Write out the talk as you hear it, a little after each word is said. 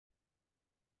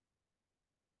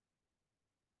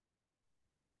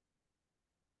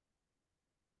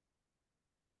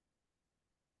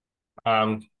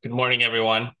Good morning,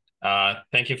 everyone.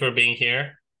 Thank you for being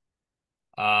here.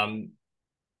 Um,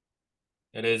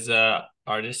 it is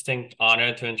our distinct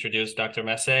honor to introduce Dr.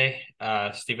 Messe,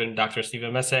 Dr.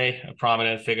 Stephen Messe, a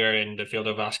prominent figure in the field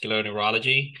of vascular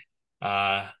neurology,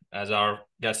 as our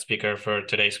guest speaker for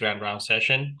today's Grand Round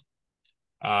session.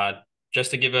 Uh,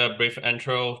 just to give a brief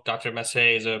intro, Dr. Messe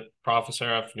is a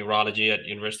professor of neurology at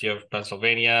University of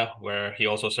Pennsylvania, where he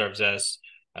also serves as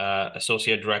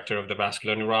Associate Director of the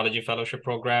Vascular Neurology Fellowship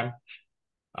Program.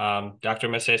 Dr.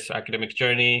 Messe's academic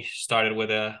journey started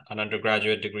with an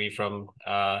undergraduate degree from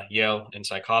Yale in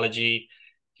psychology.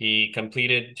 He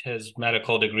completed his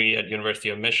medical degree at University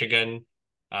of Michigan.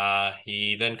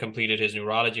 He then completed his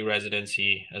neurology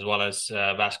residency as well as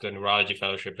vascular neurology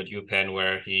fellowship at UPenn,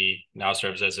 where he now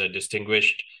serves as a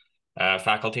distinguished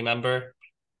faculty member.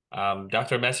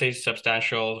 Dr. Messe's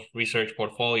substantial research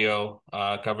portfolio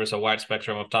covers a wide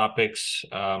spectrum of topics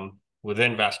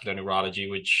within vascular neurology,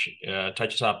 which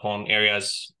touches upon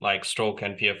areas like stroke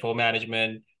and PFO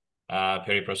management,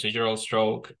 periprocedural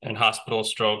stroke, and hospital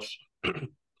strokes,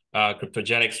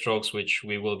 cryptogenic strokes, which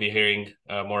we will be hearing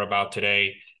more about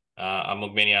today,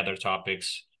 among many other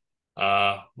topics.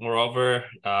 Moreover,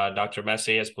 Dr.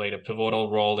 Messe has played a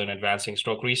pivotal role in advancing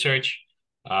stroke research,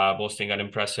 boasting an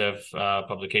impressive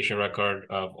publication record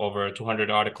of over 200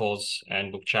 articles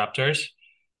and book chapters.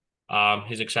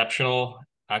 His exceptional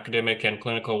academic and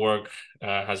clinical work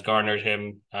has garnered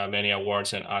him many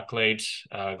awards and accolades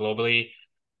globally.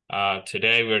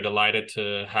 Today, we're delighted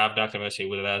to have Dr. Messe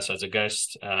with us as a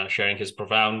guest, sharing his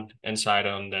profound insight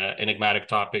on the enigmatic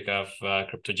topic of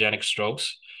cryptogenic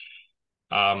strokes.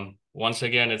 Once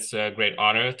again, it's a great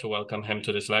honor to welcome him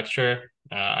to this lecture,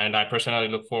 and I personally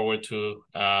look forward to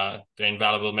the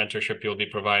invaluable mentorship you'll be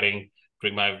providing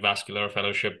during my vascular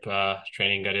fellowship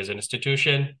training at his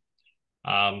institution.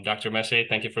 Dr. Messe,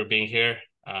 thank you for being here.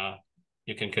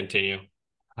 You can continue.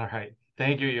 All right.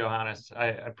 Thank you, Johannes. I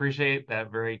appreciate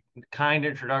that very kind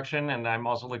introduction, and I'm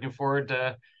also looking forward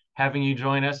to having you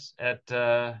join us at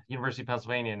University of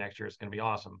Pennsylvania next year. It's going to be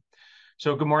awesome.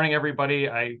 So good morning, everybody.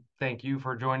 I thank you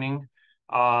for joining.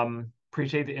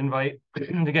 Appreciate the invite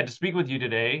to get to speak with you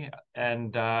today.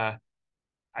 And I'm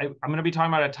going to be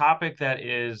talking about a topic that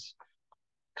is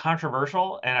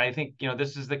controversial, and I think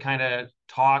this is the kind of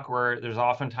talk where there's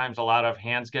oftentimes a lot of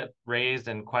hands get raised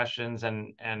and questions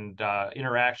and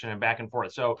interaction and back and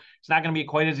forth. So it's not going to be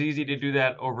quite as easy to do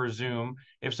that over Zoom.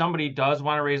 If somebody does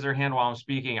want to raise their hand while I'm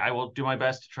speaking, I will do my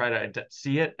best to try to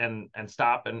see it and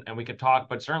stop and we can talk.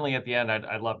 But certainly at the end,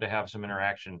 I'd love to have some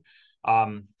interaction.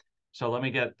 So let me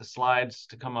get the slides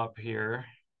to come up here.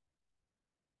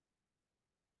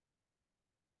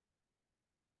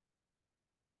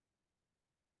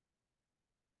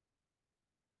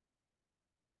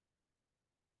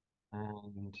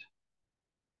 And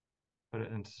put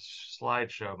it into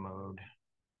slideshow mode.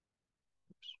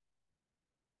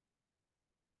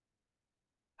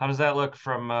 How does that look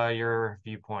from your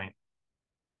viewpoint?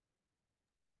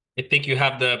 I think you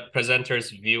have the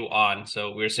presenter's view on,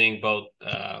 so we're seeing both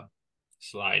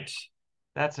slides.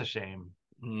 That's a shame.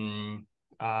 Mm.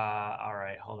 All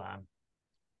right, hold on.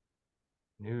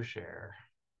 New share.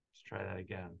 Let's try that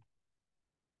again.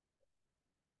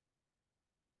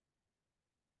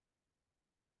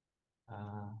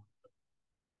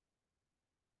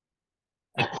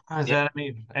 Is that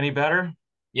any better?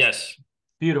 Yes.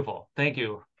 Beautiful. Thank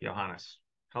you, Johannes,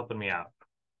 helping me out.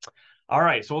 All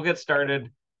right, so we'll get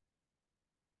started.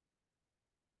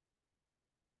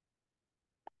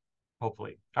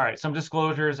 Hopefully. All right, some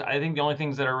disclosures. I think the only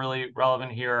things that are really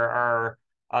relevant here are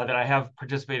that I have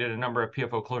participated in a number of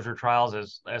PFO closure trials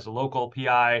as a local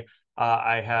PI.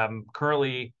 I am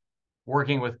currently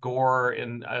working with Gore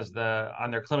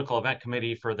on their clinical event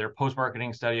committee for their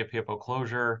post-marketing study of PFO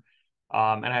closure.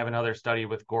 And I have another study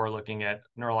with Gore looking at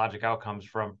neurologic outcomes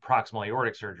from proximal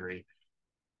aortic surgery.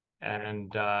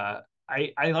 And I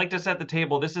like to set the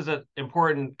table. This is an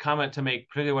important comment to make,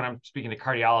 particularly when I'm speaking to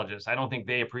cardiologists. I don't think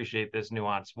they appreciate this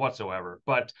nuance whatsoever.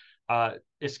 But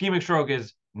ischemic stroke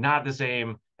is not the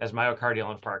same as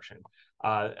myocardial infarction.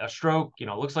 A stroke,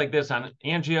 looks like this on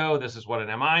angio. This is what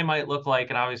an MI might look like,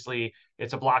 and obviously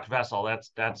it's a blocked vessel.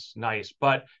 That's nice,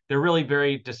 but they're really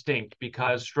very distinct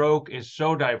because stroke is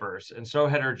so diverse and so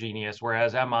heterogeneous,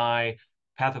 whereas MI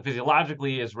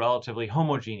pathophysiologically is relatively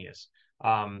homogeneous.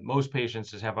 Most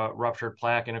patients just have a ruptured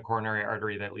plaque in a coronary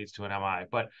artery that leads to an MI,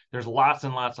 but there's lots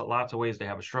and lots of ways to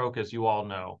have a stroke, as you all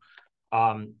know.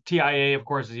 TIA, of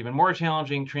course, is even more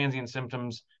challenging. Transient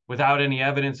symptoms without any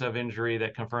evidence of injury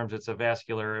that confirms it's a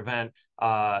vascular event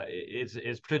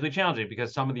is particularly challenging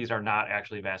because some of these are not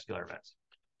actually vascular events.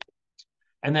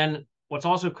 And then what's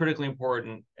also critically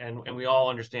important, and we all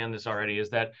understand this already, is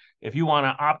that if you want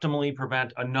to optimally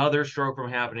prevent another stroke from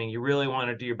happening, you really want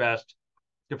to do your best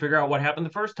to figure out what happened the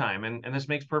first time. And this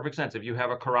makes perfect sense. If you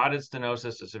have a carotid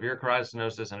stenosis, a severe carotid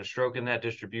stenosis, and a stroke in that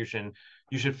distribution,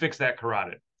 you should fix that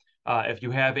carotid. If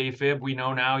you have AFib, we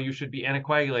know now you should be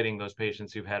anticoagulating those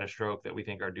patients who've had a stroke that we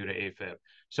think are due to AFib.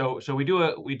 So we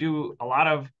do a lot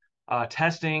of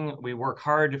testing. We work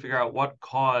hard to figure out what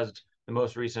caused the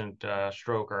most recent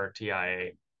stroke or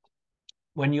TIA.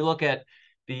 When you look at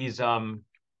these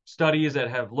studies that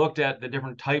have looked at the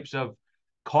different types of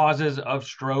causes of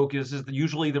stroke, this is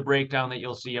usually the breakdown that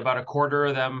you'll see. About a quarter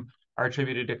of them are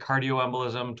attributed to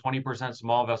cardioembolism, 20%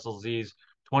 small vessel disease,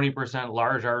 20%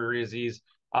 large artery disease.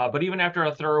 But even after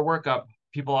a thorough workup,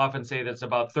 people often say that's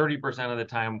about 30% of the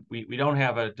time we don't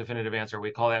have a definitive answer.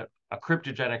 We call that a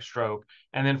cryptogenic stroke.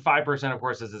 And then 5%, of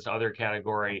course, is this other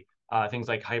category, things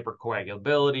like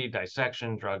hypercoagulability,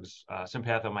 dissection, drugs,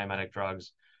 sympathomimetic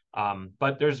drugs.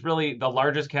 But there's really the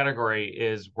largest category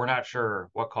is we're not sure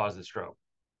what caused the stroke.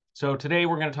 So today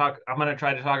I'm going to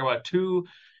try to talk about two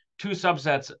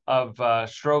subsets of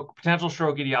potential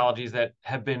stroke etiologies that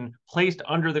have been placed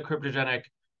under the cryptogenic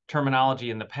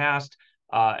terminology in the past.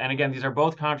 And again, these are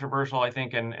both controversial, I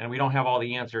think, and we don't have all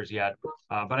the answers yet,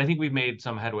 but I think we've made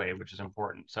some headway, which is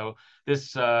important. So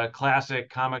this classic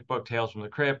comic book Tales from the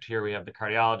Crypt, here we have the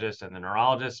cardiologist and the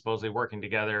neurologist supposedly working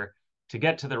together to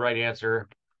get to the right answer.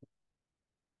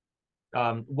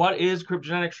 What is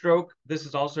cryptogenic stroke? This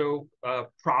is also a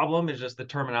problem, is just the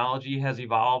terminology has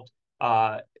evolved.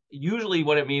 Usually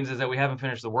what it means is that we haven't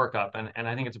finished the workup, and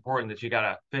I think it's important that you got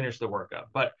to finish the workup.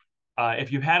 But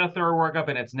if you've had a thorough workup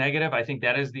and it's negative, I think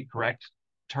that is the correct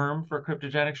term for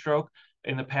cryptogenic stroke.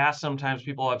 In the past, sometimes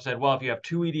people have said, well, if you have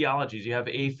two etiologies, you have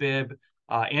AFib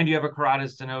and you have a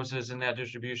carotid stenosis in that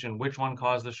distribution, which one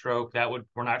caused the stroke?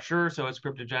 We're not sure, so it's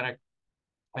cryptogenic.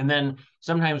 And then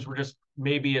sometimes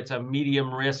maybe it's a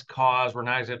medium risk cause. We're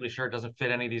not exactly sure. It doesn't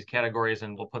fit any of these categories,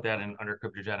 and we'll put that in under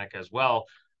cryptogenic as well,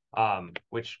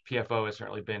 which PFO has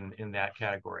certainly been in that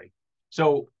category.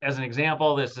 So as an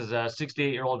example, this is a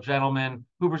 68-year-old gentleman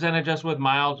who presented just with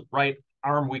mild right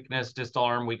arm weakness, distal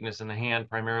arm weakness in the hand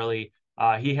primarily.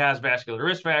 He has vascular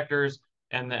risk factors,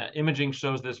 and the imaging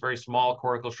shows this very small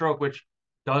cortical stroke, which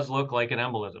does look like an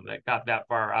embolism that got that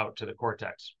far out to the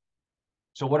cortex.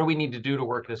 So what do we need to do to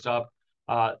work this up?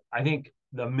 I think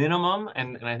the minimum,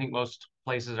 and I think most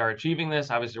places are achieving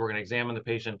this, obviously we're going to examine the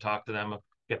patient, talk to them,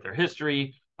 get their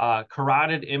history.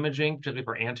 Carotid imaging, particularly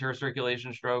for anterior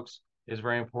circulation strokes, is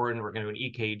very important. We're going to do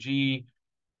an EKG.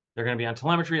 They're going to be on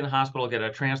telemetry in the hospital, get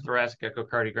a transthoracic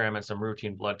echocardiogram and some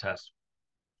routine blood tests.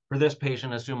 For this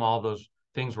patient, assume all those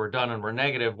things were done and were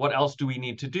negative. What else do we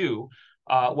need to do?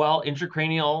 Well,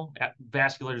 intracranial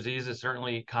vascular disease is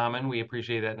certainly common. We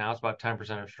appreciate that now. It's about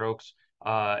 10% of strokes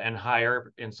and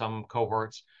higher in some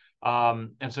cohorts.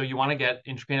 And so you want to get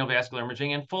intracranial vascular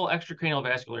imaging, and full extracranial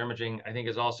vascular imaging, I think,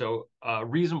 is also a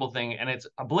reasonable thing. And it's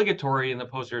obligatory in the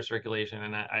posterior circulation.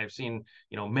 And I've seen,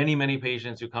 many, many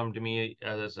patients who come to me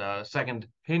as a second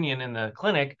opinion in the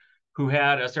clinic who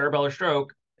had a cerebellar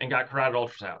stroke and got carotid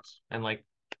ultrasounds. And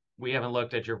we haven't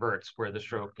looked at your verts where the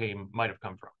stroke might have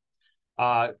come from.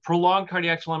 Prolonged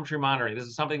cardiac telemetry monitoring. This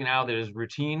is something now that is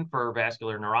routine for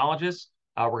vascular neurologists.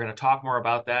 We're going to talk more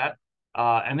about that.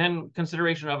 And then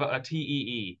consideration of a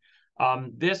TEE.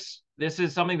 This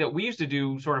is something that we used to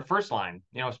do sort of first line,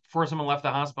 before someone left the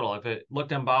hospital. If it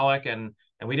looked embolic and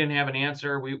we didn't have an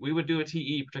answer, we would do a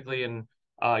TE, particularly in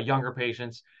younger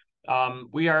patients.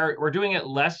 We're doing it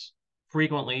less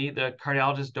frequently. The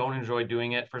cardiologists don't enjoy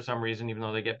doing it for some reason, even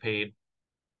though they get paid.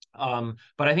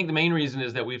 But I think the main reason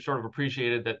is that we've sort of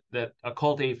appreciated that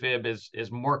occult AFib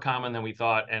is more common than we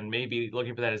thought, and maybe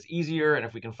looking for that is easier. And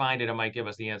if we can find it, it might give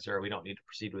us the answer. We don't need to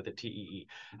proceed with a TEE.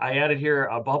 I added here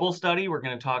a bubble study. We're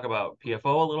going to talk about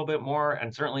PFO a little bit more,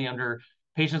 and certainly under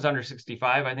patients under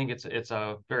 65, I think it's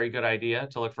a very good idea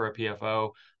to look for a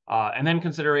PFO. And then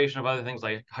consideration of other things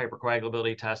like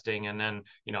hypercoagulability testing, and then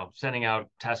sending out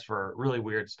tests for really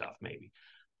weird stuff maybe.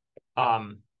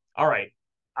 All right,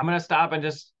 I'm going to stop and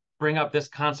just bring up this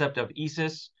concept of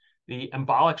ESIS, the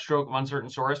embolic stroke of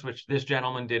uncertain source, which this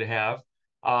gentleman did have.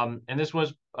 And this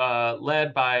was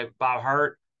led by Bob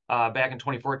Hart back in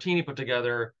 2014. He put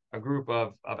together a group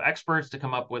of experts to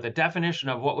come up with a definition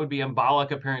of what would be embolic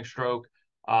appearing stroke,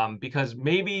 because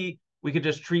maybe we could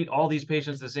just treat all these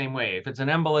patients the same way. If it's an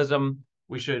embolism,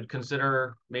 we should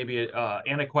consider maybe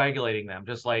anticoagulating them,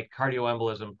 just like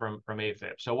cardioembolism from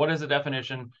AFib. So what is the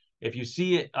definition? If you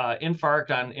see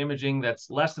infarct on imaging that's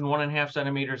less than 1.5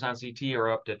 centimeters on CT or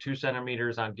up to 2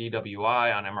 centimeters on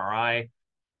DWI, on MRI,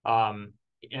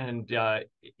 and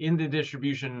in the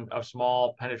distribution of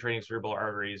small penetrating cerebral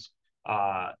arteries.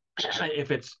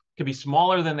 If it's could be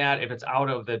smaller than that, if it's out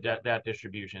of that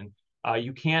distribution.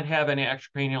 You can't have any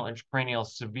extracranial, intracranial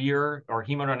severe or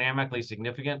hemodynamically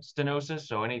significant stenosis.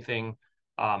 So anything,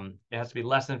 it has to be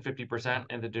less than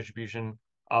 50% in the distribution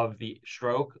of the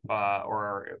stroke,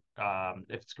 or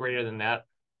if it's greater than that.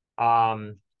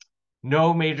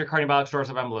 No major cardioembolic source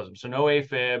of embolism. So no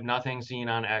AFib, nothing seen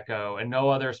on echo, and no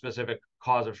other specific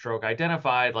cause of stroke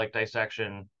identified, like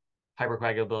dissection,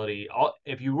 hypercoagulability.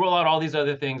 If you rule out all these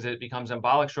other things, it becomes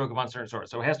embolic stroke of uncertain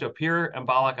source. So it has to appear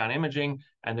embolic on imaging,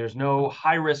 and there's no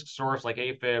high-risk source like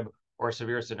AFib or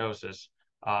severe stenosis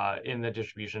in the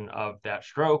distribution of that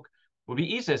stroke. Would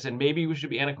be ESIS, and maybe we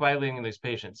should be anticoagulating these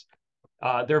patients.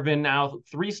 There have been now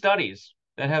 3 studies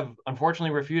that have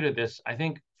unfortunately refuted this, I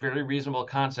think, fairly reasonable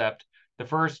concept. The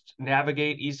first,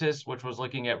 Navigate ESIS, which was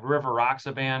looking at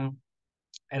rivaroxaban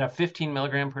at a 15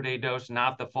 milligram per day dose,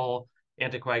 not the full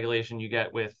anticoagulation you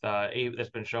get with that's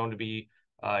been shown to be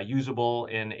usable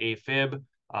in AFib,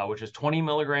 which is 20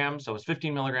 milligrams. So it's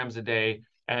 15 milligrams a day.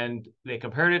 And they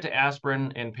compared it to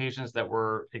aspirin in patients that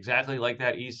were exactly like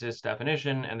that ESIS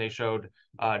definition, and they showed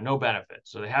no benefit.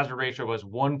 So the hazard ratio was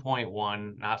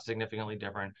 1.1, not significantly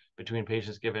different between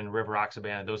patients given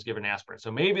rivaroxaban and those given aspirin.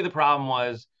 So maybe the problem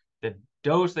was the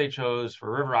dose they chose for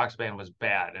rivaroxaban was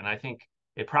bad. And I think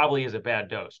it probably is a bad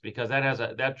dose because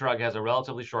that drug has a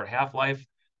relatively short half-life,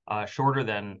 shorter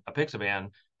than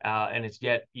apixaban, and it's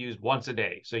yet used once a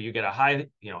day. So you get a high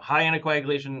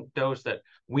anticoagulation dose that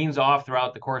weans off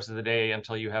throughout the course of the day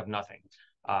until you have nothing.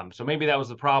 So maybe that was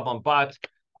the problem. But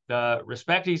the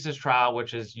RESPECT-ESIS trial,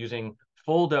 which is using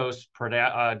full dose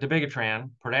dabigatran,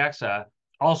 Pradaxa,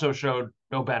 also showed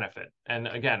no benefit. And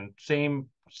again, same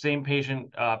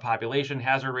patient population,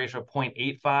 hazard ratio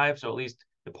 0.85. So at least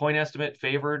the point estimate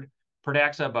favored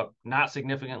Pradaxa, but not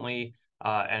significantly,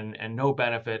 and no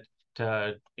benefit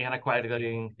to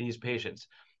anticoagulating these patients.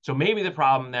 So maybe the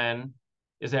problem then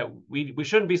is that we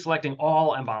shouldn't be selecting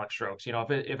all embolic strokes. You know,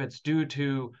 if it's due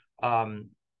to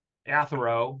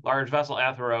athero, large vessel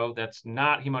athero, that's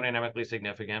not hemodynamically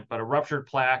significant, but a ruptured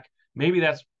plaque, maybe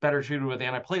that's better treated with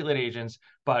antiplatelet agents,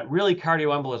 but really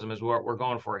cardioembolism is what we're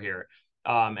going for here.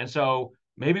 And so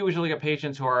maybe we should look at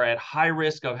patients who are at high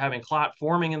risk of having clot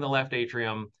forming in the left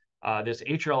atrium, this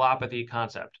atrialopathy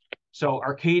concept. So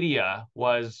Arcadia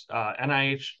was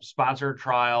NIH-sponsored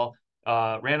trial,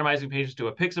 randomizing patients to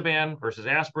apixaban versus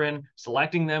aspirin,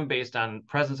 selecting them based on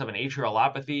presence of an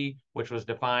atrialopathy, which was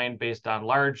defined based on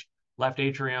large left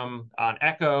atrium on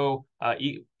echo,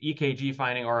 EKG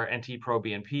finding, or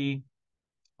NT-proBNP,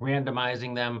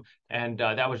 randomizing them, and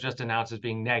that was just announced as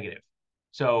being negative.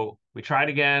 So we tried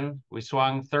again. We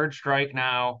swung third strike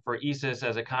now for ESIS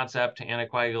as a concept to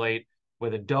anticoagulate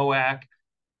with a DOAC,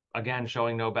 again,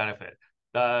 showing no benefit.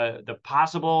 The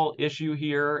possible issue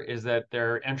here is that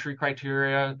their entry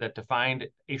criteria that defined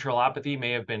atrialopathy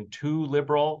may have been too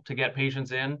liberal to get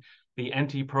patients in. The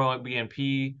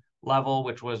NT-proBNP level,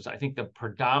 which was, I think, the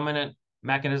predominant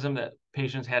mechanism that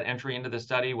patients had entry into the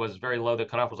study, was very low. The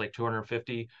cutoff was like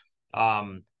 250.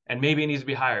 And maybe it needs to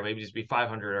be higher. Maybe it needs to be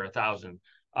 500 or 1,000.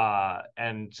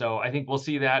 And so I think we'll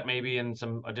see that maybe in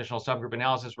some additional subgroup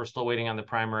analysis. We're still waiting on the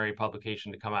primary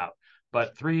publication to come out.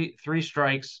 But three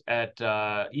strikes at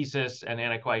ESIS and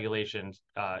anticoagulation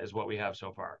is what we have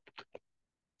so far.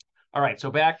 All right,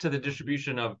 so back to the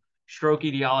distribution of stroke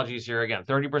etiologies here again.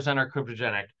 30% are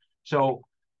cryptogenic. So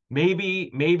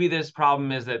maybe this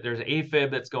problem is that there's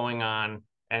AFib that's going on,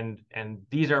 and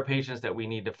these are patients that we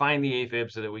need to find the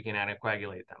AFib so that we can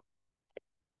anticoagulate them.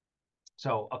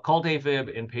 So occult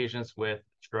AFib in patients with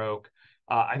stroke.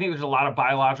 I think there's a lot of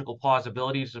biological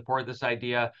plausibility to support this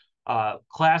idea.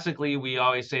 Classically, we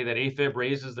always say that AFib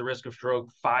raises the risk of stroke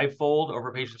 5-fold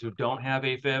over patients who don't have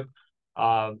AFib.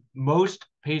 Most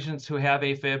patients who have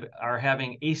AFib are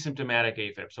having asymptomatic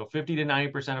AFib. So 50 to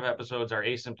 90% of episodes are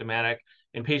asymptomatic.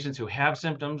 In patients who have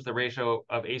symptoms, the ratio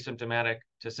of asymptomatic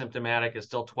to symptomatic is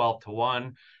still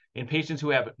 12-1. In patients who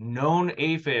have known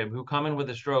AFib, who come in with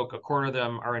a stroke, a quarter of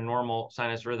them are in normal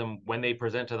sinus rhythm when they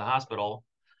present to the hospital.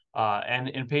 And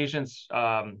in patients,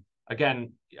 the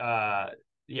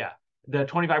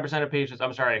 25% of patients,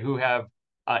 who have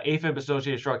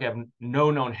AFib-associated stroke have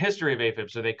no known history of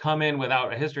AFib. So they come in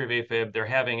without a history of AFib. They're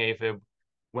having AFib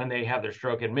when they have their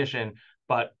stroke admission.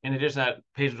 But in addition to that,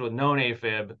 patients with known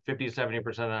AFib, 50 to 70%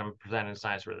 of them present in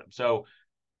sinus rhythm. So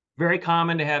very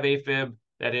common to have AFib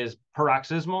that is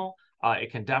paroxysmal.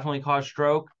 It can definitely cause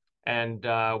stroke. And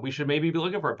we should maybe be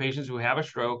looking for patients who have a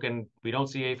stroke and we don't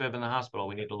see AFib in the hospital.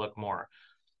 We need to look more.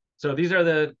 So these are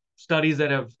the studies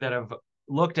that have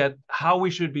looked at how we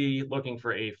should be looking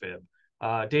for AFib.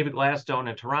 David Gladstone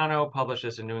in Toronto published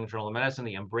this in New England Journal of Medicine,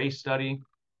 the EMBRACE study,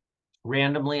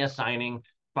 randomly assigning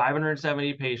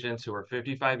 570 patients who were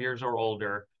 55 years or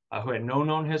older who had no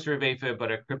known history of AFib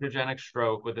but a cryptogenic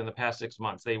stroke within the past 6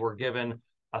 months. They were given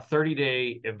a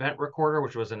 30-day event recorder,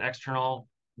 which was an externally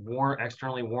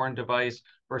worn device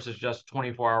versus just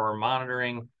 24-hour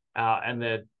monitoring. And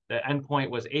the endpoint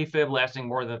was AFib lasting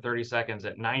more than 30 seconds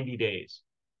at 90 days.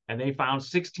 And they found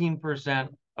 16%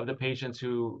 of the patients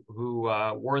who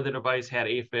wore the device had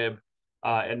AFib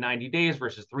at 90 days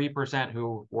versus 3%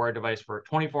 who wore a device for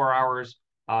 24 hours.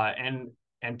 And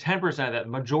 10% of that,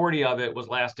 majority of it was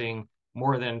lasting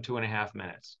more than 2.5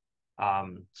 minutes.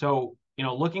 So,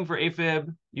 looking for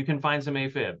AFib, you can find some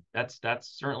AFib. That's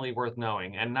certainly worth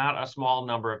knowing. And not a small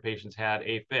number of patients had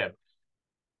AFib.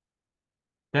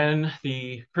 Then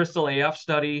the Crystal AF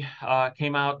study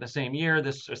came out the same year,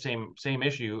 this same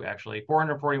issue, actually.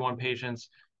 441 patients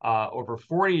over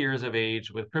 40 years of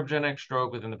age with cryptogenic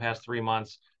stroke within the past 3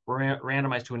 months were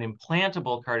randomized to an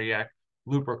implantable cardiac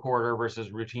loop recorder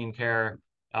versus routine care.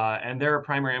 And their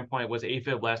primary endpoint was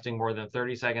AFib lasting more than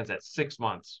 30 seconds at 6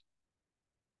 months.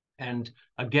 And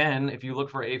again, if you look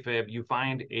for AFib, you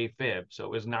find AFib. So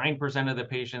it was 9% of the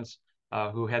patients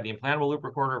who had the implantable loop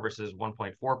recorder versus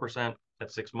 1.4%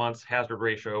 at 6 months, hazard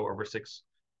ratio over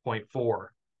 6.4,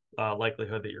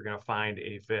 likelihood that you're going to find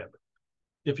AFib.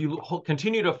 If you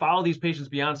continue to follow these patients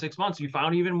beyond 6 months, you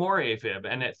found even more AFib.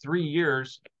 And at 3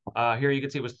 years, here you can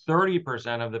see it was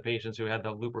 30% of the patients who had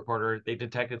the loop recorder, they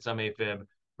detected some AFib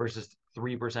versus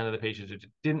 3% of the patients who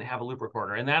didn't have a loop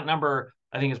recorder. And that number,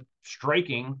 I think, is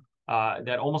striking,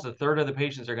 that almost a third of the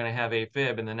patients are going to have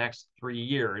AFib in the next 3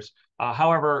 years.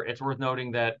 However, it's worth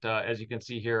noting that, as you can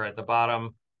see here at the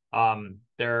bottom,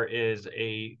 there is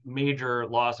a major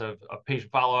loss of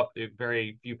patient follow-up.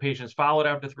 Very few patients followed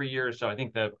after 3 years. So I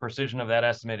think the precision of that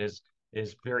estimate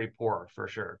is very poor for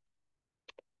sure.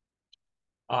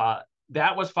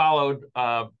 That was followed,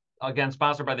 again,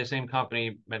 sponsored by the same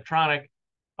company, Medtronic,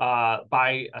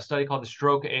 by a study called the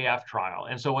Stroke AF trial.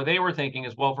 And so what they were thinking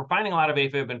is, well, if we're finding a lot of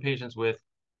AFib in patients with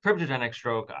cryptogenic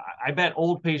stroke, I bet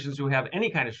old patients who have any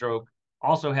kind of stroke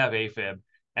also have AFib.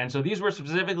 And so these were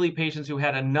specifically patients who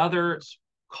had another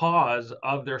cause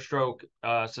of their stroke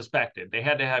suspected. They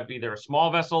had to have either a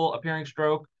small vessel appearing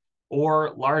stroke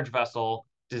or large vessel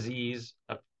disease,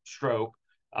 stroke,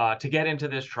 to get into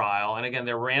this trial. And again,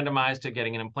 they're randomized to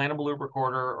getting an implantable loop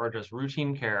recorder or just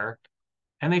routine care.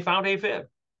 And they found AFib.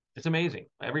 It's amazing.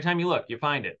 Every time you look, you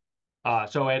find it.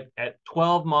 So at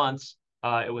 12 months,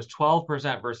 it was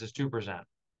 12% versus 2%.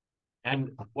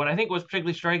 And what I think was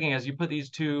particularly striking as you put these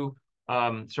two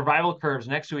survival curves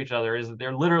next to each other is that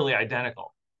they're literally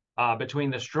identical between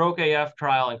the Stroke AF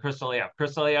trial and Crystal AF.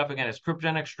 Crystal AF, again, is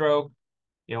cryptogenic stroke.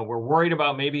 We're worried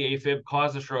about maybe AFib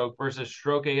caused the stroke versus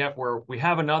Stroke AF, where we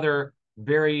have another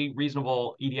very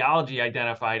reasonable etiology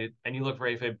identified, and you look for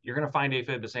AFib, you're going to find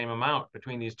AFib the same amount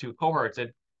between these two cohorts.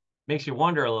 It makes you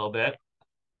wonder a little bit.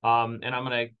 And I'm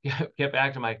going to get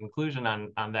back to my conclusion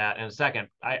on that in a second.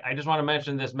 I just want to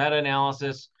mention this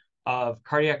meta-analysis of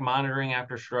cardiac monitoring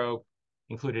after stroke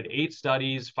included 8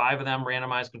 studies, 5 of them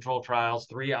randomized controlled trials,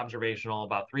 3 observational,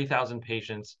 about 3,000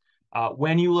 patients.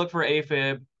 When you look for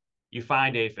AFib, you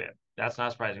find AFib. That's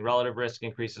not surprising. Relative risk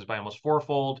increases by almost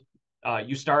 4-fold.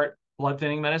 You start blood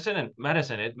thinning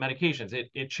medications.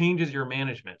 It changes your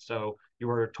management. So you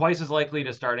were twice as likely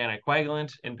to start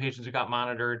anticoagulant in patients who got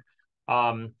monitored.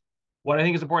 What I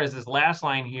think is important is this last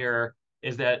line here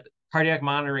is that cardiac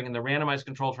monitoring in the randomized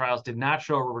controlled trials did not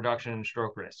show a reduction in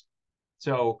stroke risk.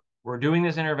 So we're doing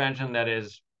this intervention that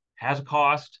has a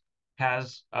cost,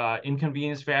 has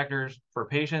inconvenience factors for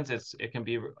patients. It can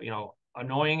be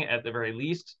annoying at the very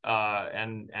least,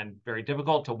 and very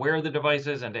difficult to wear the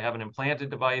devices and to have an implanted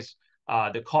device.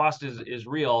 The cost is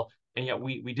real, and yet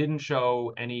we didn't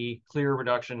show any clear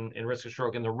reduction in risk of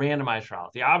stroke in the randomized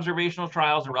trials. The observational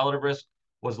trials, the relative risk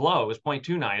was low. It was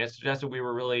 0.29. It suggested we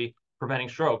were really preventing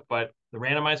stroke, but the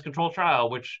randomized controlled trial,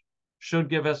 which should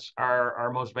give us our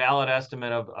most valid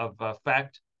estimate of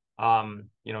effect,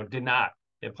 did not.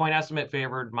 The point estimate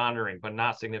favored monitoring, but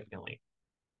not significantly.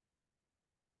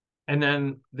 And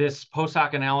then this post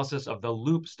hoc analysis of the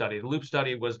LOOP study. The LOOP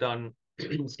study was done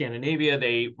in Scandinavia.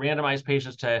 They randomized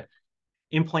patients to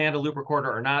implant a loop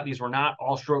recorder or not. These were not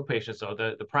all stroke patients. So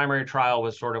the primary trial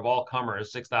was sort of all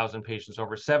comers, 6,000 patients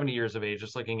over 70 years of age,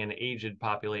 just looking at an aged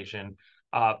population.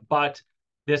 But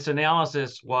this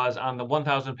analysis was on the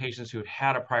 1,000 patients who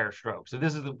had a prior stroke. So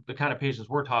this is the kind of patients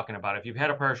we're talking about. If you've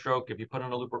had a prior stroke, if you put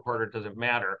on a loop recorder, it doesn't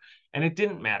matter. And it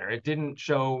didn't matter. It didn't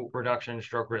show reduction in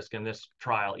stroke risk in this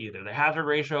trial either. The hazard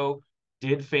ratio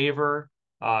did favor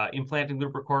implanting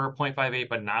loop recorder 0.58,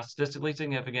 but not statistically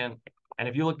significant. And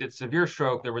if you looked at severe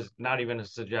stroke, there was not even a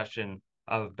suggestion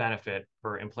of benefit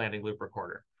for implanting loop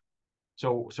recorder.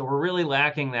 So we're really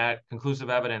lacking that conclusive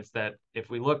evidence that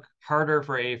if we look harder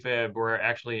for AFib, we're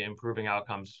actually improving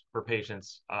outcomes for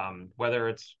patients, whether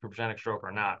it's cryptogenic stroke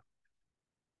or not.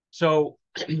 So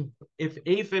if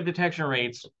AFib detection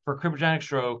rates for cryptogenic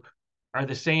stroke are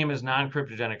the same as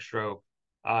non-cryptogenic stroke,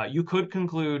 you could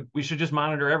conclude we should just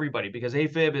monitor everybody because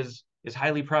AFib is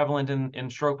highly prevalent in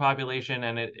stroke population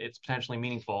and it's potentially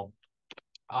meaningful.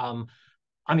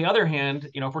 On the other hand,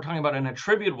 if we're talking about an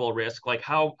attributable risk, like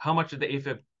how much did the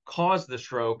AFib cause the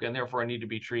stroke and therefore need to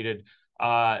be treated,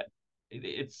 the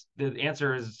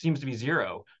answer seems to be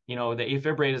zero. The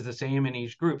AFib rate is the same in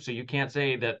each group, so you can't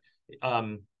say that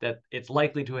that it's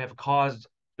likely to have caused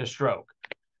the stroke.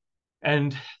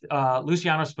 And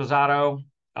Luciano Sposato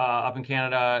up in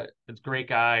Canada, it's a great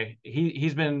guy.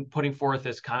 He's been putting forth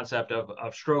this concept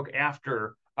of stroke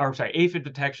after, or sorry, AFib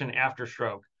detection after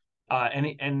stroke.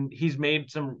 And he's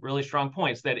made some really strong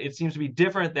points that it seems to be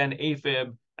different than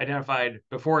AFib identified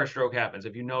before a stroke happens.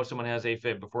 If you know someone has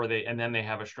AFib and then they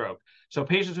have a stroke. So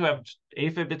patients who have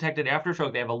AFib detected after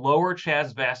stroke, they have a lower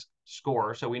CHAS-VASc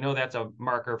score. So we know that's a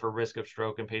marker for risk of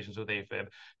stroke in patients with AFib.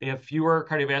 They have fewer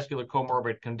cardiovascular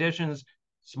comorbid conditions,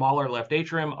 smaller left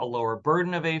atrium, a lower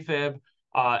burden of AFib,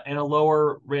 and a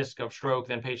lower risk of stroke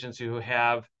than patients who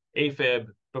have AFib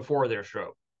before their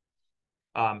stroke.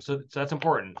 So that's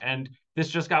important. And this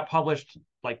just got published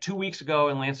like 2 weeks ago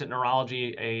in Lancet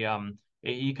Neurology.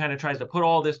 He kind of tries to put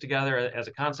all this together as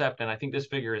a concept, and I think this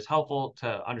figure is helpful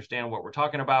to understand what we're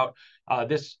talking about.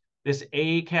 This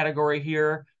A category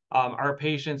here are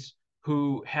patients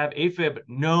who have AFib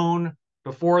known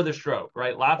before the stroke,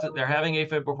 right? They're having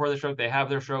AFib before the stroke. They have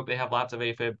their stroke. They have lots of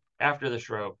AFib after the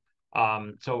stroke.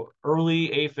 So early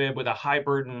AFib with a high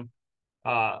burden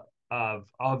of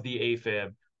the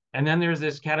AFib. And then there's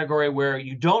this category where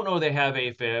you don't know they have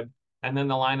AFib, and then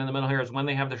the line in the middle here is when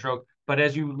they have the stroke. But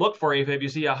as you look for AFib, you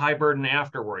see a high burden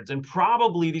afterwards. And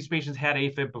probably these patients had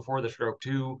AFib before the stroke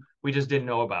too. We just didn't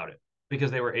know about it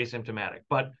because they were asymptomatic.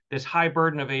 But this high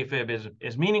burden of AFib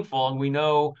is meaningful, and we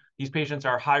know these patients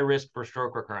are high risk for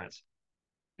stroke recurrence.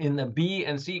 In the B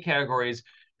and C categories,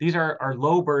 these are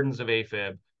low burdens of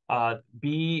AFib.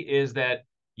 B is that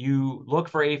you look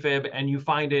for AFib and you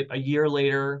find it a year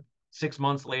later, 6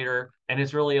 months later, and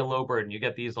it's really a low burden. You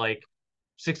get these like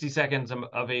 60 seconds of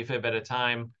AFib at a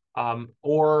time.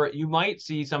 Or you might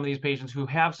see some of these patients who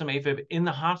have some AFib in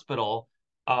the hospital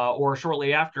or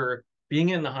shortly after being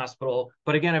in the hospital,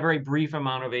 but again, a very brief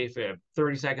amount of AFib,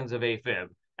 30 seconds of AFib.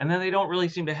 And then they don't really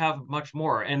seem to have much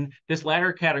more. And this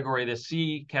latter category, the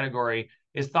C category,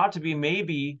 is thought to be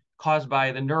maybe caused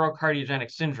by the neurocardiogenic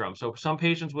syndrome. So some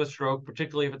patients with stroke,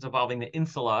 particularly if it's involving the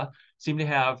insula, seem to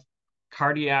have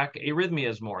cardiac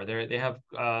arrhythmias more. They have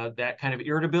that kind of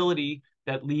irritability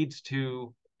that leads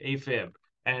to AFib.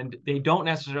 And they don't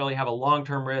necessarily have a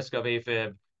long-term risk of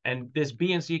AFib. And this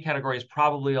B and C category is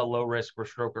probably a low risk for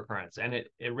stroke recurrence. And it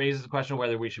raises the question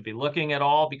whether we should be looking at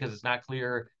all because it's not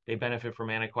clear they benefit from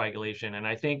anticoagulation. And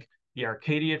I think the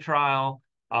Arcadia trial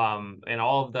and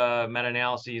all of the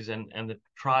meta-analyses and the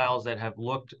trials that have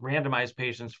randomized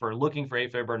patients for looking for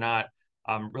AFib or not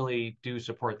really do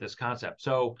support this concept.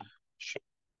 So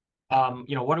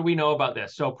what do we know about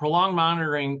this? So prolonged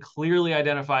monitoring clearly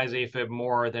identifies AFib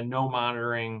more than no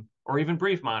monitoring or even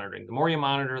brief monitoring. The more you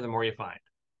monitor, the more you find.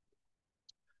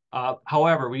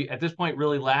 However, we at this point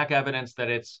really lack evidence that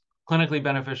it's clinically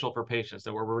beneficial for patients,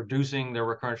 that we're reducing their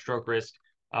recurrent stroke risk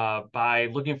by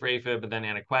looking for AFib and then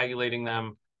anticoagulating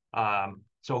them.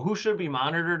 So who should be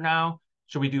monitored now?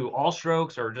 Should we do all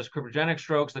strokes or just cryptogenic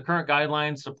strokes? The current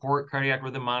guidelines support cardiac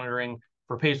rhythm monitoring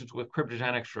for patients with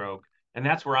cryptogenic stroke, and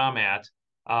that's where I'm at.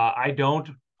 I don't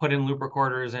put in loop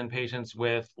recorders in patients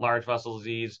with large vessel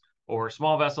disease or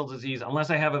small vessel disease unless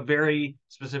I have a very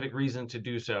specific reason to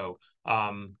do so.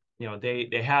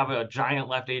 They have a giant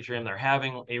left atrium, they're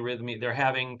having arrhythmia, they're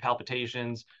having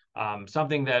palpitations,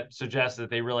 something that suggests that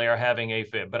they really are having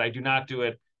AFib, but I do not do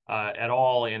it at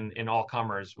all in all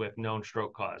comers with known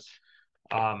stroke cause.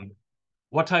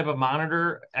 What type of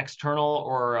monitor, external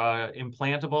or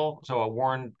implantable, so a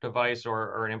worn device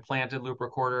or an implanted loop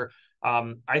recorder?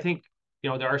 I think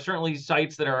there are certainly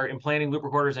sites that are implanting loop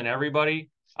recorders in everybody.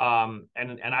 And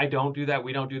I don't do that.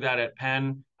 We don't do that at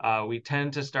Penn. We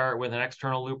tend to start with an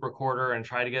external loop recorder and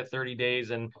try to get 30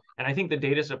 days. And I think the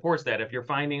data supports that. If you're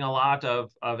finding a lot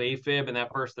of AFib in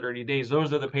that first 30 days,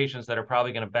 those are the patients that are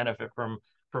probably going to benefit from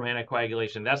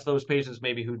anticoagulation. That's those patients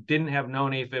maybe who didn't have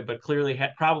known AFib, but clearly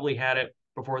probably had it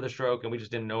before the stroke and we just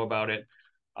didn't know about it.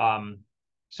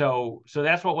 So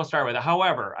that's what we'll start with.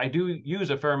 However, I do use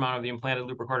a fair amount of the implanted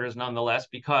loop recorders nonetheless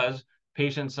because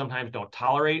patients sometimes don't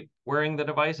tolerate wearing the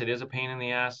device. It is a pain in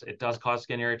the ass. It does cause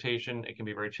skin irritation. It can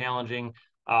be very challenging.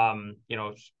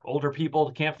 Older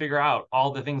people can't figure out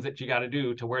all the things that you got to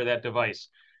do to wear that device.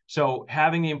 So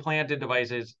having the implanted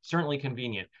device is certainly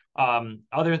convenient.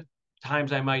 Other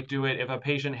times I might do it if a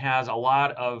patient has a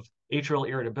lot of atrial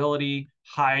irritability,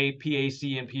 high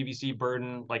PAC and PVC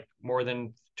burden, like more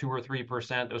than 2 or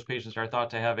 3%. Those patients are thought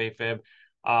to have AFib.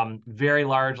 Very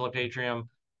large left atrium,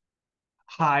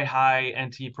 high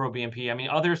NT-proBNP. I mean,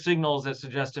 other signals that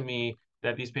suggest to me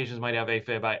that these patients might have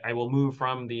AFib, I will move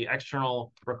from the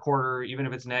external recorder, even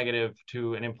if it's negative,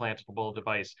 to an implantable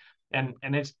device. And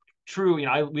it's true,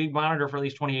 we monitor for at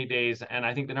least 28 days, and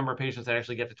I think the number of patients that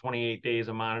actually get to 28 days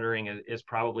of monitoring is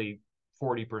probably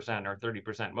 40% or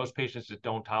 30%. Most patients just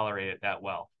don't tolerate it that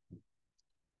well.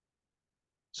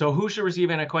 So who should receive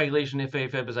anticoagulation if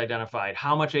AFib is identified?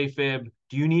 How much AFib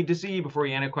do you need to see before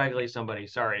you anticoagulate somebody?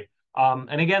 Sorry.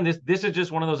 And again, this is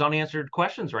just one of those unanswered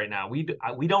questions right now.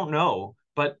 We don't know,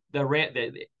 but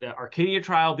the Arcadia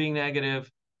trial being negative,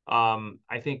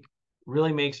 I think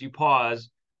really makes you pause.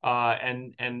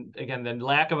 And again, the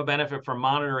lack of a benefit from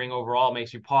monitoring overall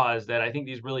makes you pause. That I think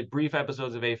these really brief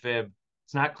episodes of AFib,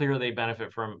 it's not clear they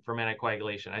benefit from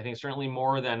anticoagulation. I think certainly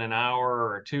more than an hour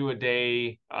or two a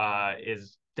day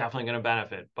is definitely going to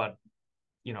benefit. But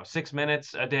 6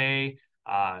 minutes a day,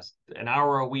 an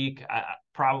hour a week,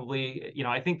 probably.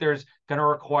 I think there's going to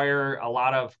require a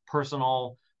lot of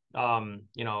personal,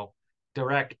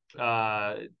 direct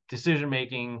decision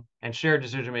making and shared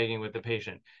decision making with the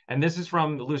patient. And this is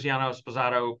from the Luciano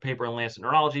Sposato paper in Lancet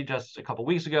Neurology just a couple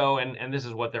weeks ago. And this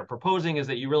is what they're proposing, is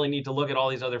that you really need to look at all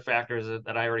these other factors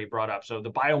that I already brought up. So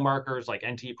the biomarkers like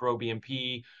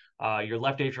NT-proBNP, your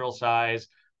left atrial size,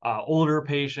 older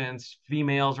patients,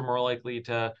 females are more likely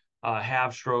to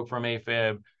have stroke from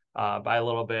AFib by a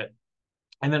little bit.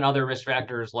 And then other risk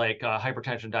factors like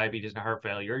hypertension, diabetes, and heart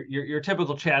failure, your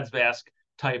typical CHA2DS2-VASc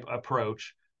type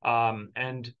approach.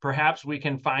 And perhaps we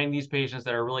can find these patients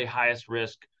that are really highest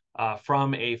risk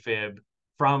from AFib,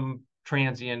 from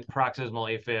transient paroxysmal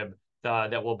AFib,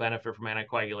 that will benefit from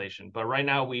anticoagulation. But right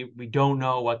now, we don't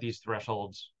know what these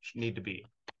thresholds need to be.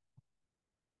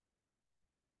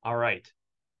 All right.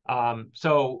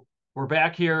 So we're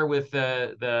back here with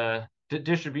the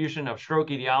distribution of stroke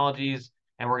etiologies,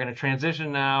 and we're going to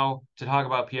transition now to talk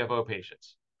about PFO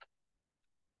patients.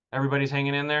 Everybody's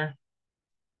hanging in there?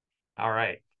 All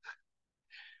right.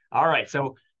 All right.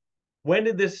 So when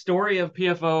did this story of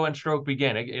PFO and stroke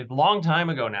begin? A long time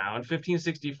ago now. In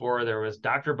 1564, there was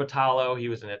Dr. Batallo. He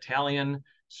was an Italian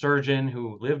surgeon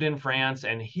who lived in France,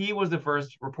 and he was the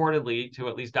first reportedly to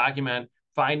at least document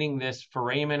finding this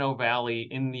foramen ovale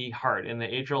in the heart, in the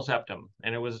atrial septum.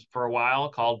 And it was for a while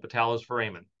called Batallo's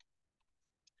foramen.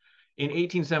 In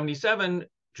 1877,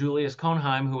 Julius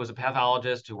Cohnheim, who was a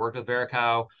pathologist who worked with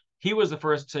Virchow, he was the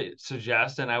first to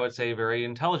suggest, and I would say very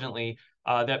intelligently,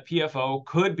 that PFO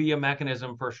could be a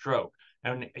mechanism for stroke.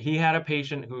 And he had a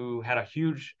patient who had a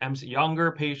huge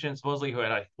younger patient, supposedly, who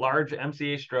had a large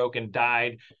MCA stroke and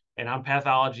died, and on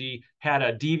pathology had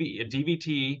a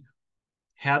DVT,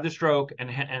 had the stroke, and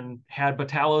had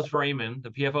Batallo's foramen.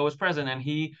 The PFO was present, and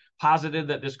he posited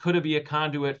that this could be a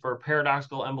conduit for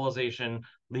paradoxical embolization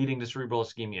leading to cerebral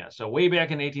ischemia. So way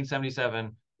back in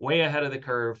 1877, way ahead of the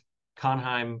curve,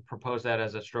 Cohnheim proposed that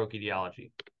as a stroke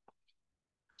etiology.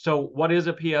 So what is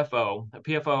a PFO? A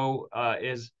PFO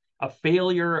is a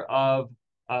failure of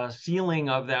sealing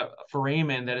of that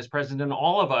foramen that is present in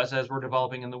all of us as we're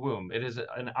developing in the womb. It is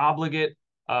an obligate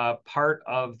part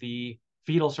of the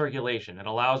fetal circulation. It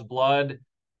allows blood,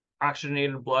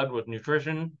 oxygenated blood with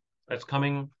nutrition that's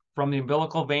coming from the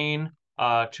umbilical vein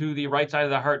to the right side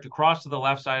of the heart to cross to the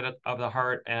left side of the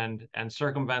heart and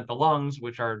circumvent the lungs,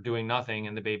 which are doing nothing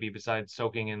in the baby besides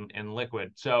soaking in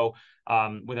liquid. So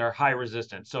with our high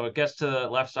resistance. So it gets to the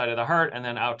left side of the heart and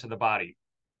then out to the body.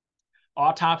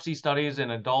 Autopsy studies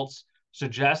in adults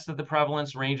suggest that the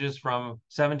prevalence ranges from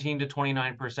 17 to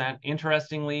 29%.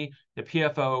 Interestingly, the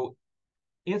PFO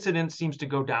incidence seems to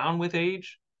go down with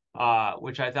age,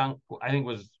 which I think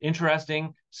was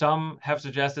interesting. Some have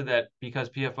suggested that because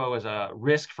PFO is a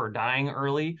risk for dying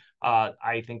early,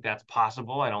 I think that's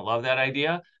possible. I don't love that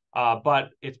idea, but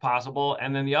it's possible.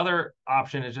 And then the other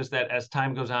option is just that as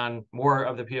time goes on, more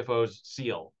of the PFOs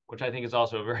seal, which I think is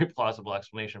also a very plausible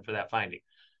explanation for that finding.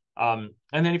 And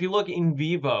then if you look in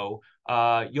vivo,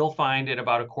 you'll find it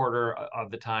about a quarter of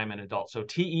the time in adults. So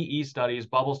TEE studies,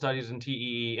 bubble studies in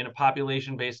TEE, in a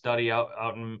population-based study out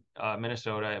in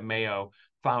Minnesota at Mayo,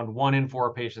 found 1 in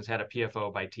 4 patients had a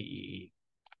PFO by TEE.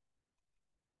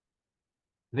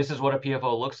 This is what a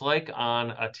PFO looks like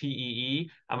on a TEE.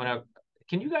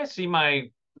 Can you guys see my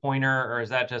pointer, or is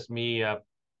that just me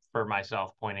for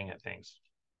myself pointing at things?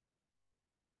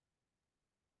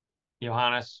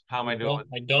 Johannes, how am I doing?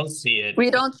 I don't see it.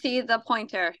 We don't see the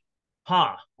pointer.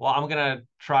 Huh. Well, I'm gonna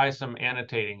try some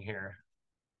annotating here.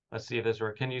 Let's see if this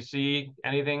works. Can you see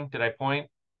anything? Did I point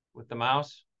with the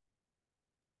mouse?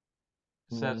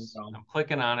 It says No. I'm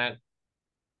clicking on it.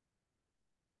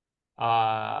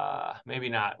 Maybe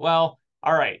not. Well,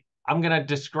 all right. I'm gonna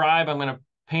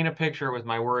paint a picture with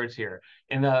my words here.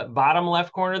 In the bottom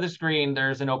left corner of the screen,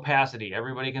 there's an opacity.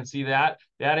 Everybody can see that.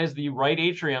 That is the right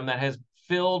atrium that has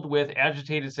filled with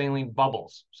agitated saline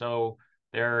bubbles. So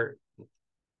they're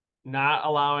not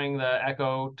allowing the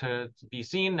echo to be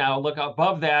seen. Now look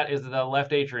above that is the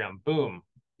left atrium. Boom.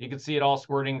 You can see it all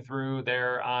squirting through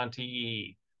there on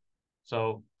TEE.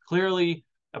 So clearly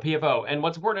a PFO. And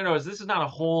what's important to know is this is not a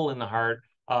hole in the heart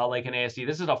like an ASD.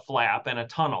 This is a flap and a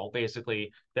tunnel,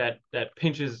 basically, that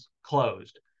pinches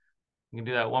closed. You can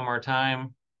do that one more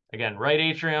time. Again, right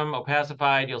atrium,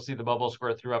 opacified. You'll see the bubble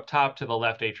squirt through up top to the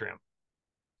left atrium.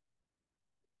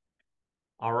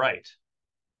 All right.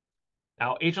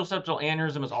 Now, atrial septal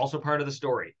aneurysm is also part of the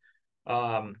story.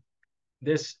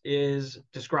 This is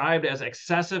described as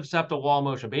excessive septal wall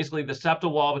motion. Basically, the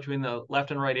septal wall between the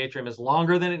left and right atrium is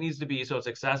longer than it needs to be, so it's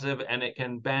excessive, and it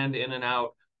can bend in and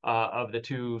out of the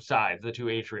two sides, the two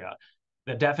atria.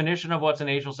 The definition of what's an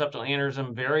atrial septal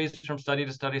aneurysm varies from study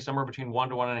to study, somewhere between 1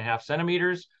 to 1.5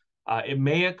 centimeters. It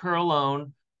may occur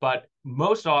alone, but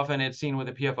most often it's seen with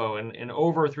a PFO. And in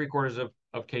over 3/4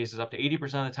 of cases, up to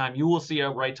 80% of the time, you will see a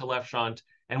right to left shunt.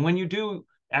 And when you do,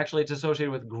 actually, it's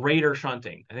associated with greater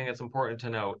shunting. I think it's important to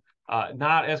note.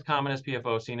 Not as common as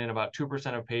PFO, seen in about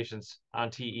 2% of patients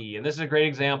on TE. And this is a great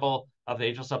example of the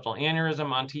atrial septal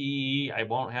aneurysm on TE. I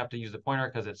won't have to use the pointer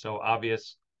because it's so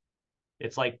obvious.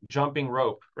 It's like jumping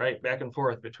rope, right? Back and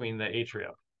forth between the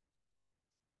atria.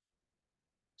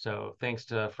 So thanks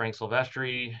to Frank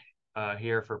Silvestri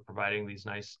here for providing these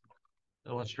nice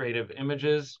illustrative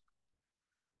images.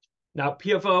 Now,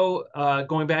 PFO,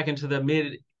 going back into the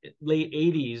late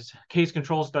 80s, case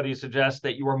control studies suggest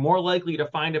that you are more likely to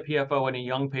find a PFO in a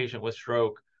young patient with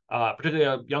stroke, particularly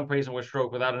a young patient with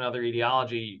stroke without another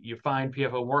etiology. You find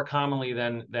PFO more commonly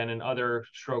than in other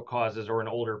stroke causes or in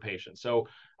older patients. So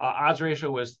odds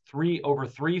ratio was over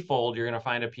threefold. You're going to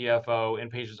find a PFO in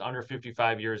patients under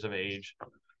 55 years of age.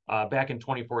 Back in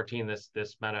 2014, this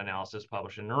meta-analysis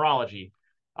published in Neurology.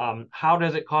 How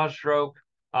does it cause stroke?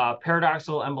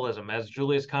 Paradoxical embolism, as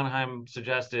Julius Conheim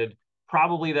suggested,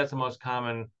 probably that's the most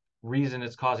common reason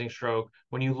it's causing stroke.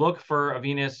 When you look for a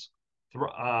venous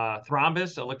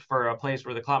thrombus, look for a place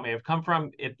where the clot may have come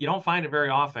from, you don't find it very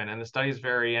often, and the studies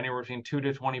vary anywhere between 2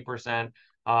 to 20%.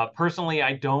 Personally,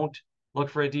 I don't look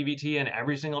for a DVT in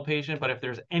every single patient, but if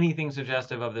there's anything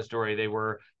suggestive of the story, they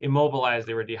were immobilized,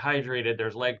 they were dehydrated,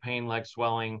 there's leg pain, leg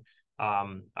swelling,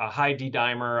 a high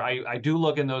D-dimer. I do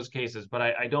look in those cases, but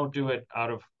I don't do it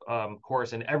out of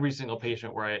course in every single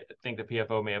patient where I think the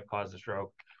PFO may have caused a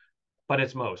stroke, but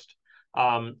it's most.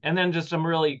 And then just some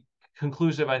really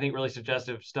conclusive, I think really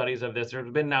suggestive studies of this.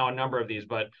 There's been now a number of these,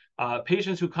 but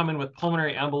patients who come in with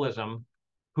pulmonary embolism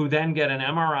who then get an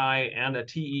MRI and a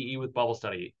TEE with bubble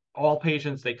study. All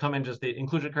patients, they come in, just the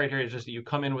inclusion criteria is just that you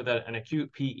come in with an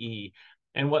acute PE.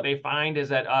 And what they find is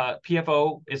that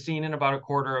PFO is seen in about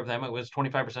 1/4 of them. It was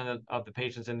 25% of the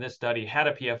patients in this study had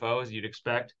a PFO, as you'd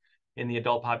expect in the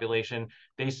adult population.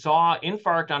 They saw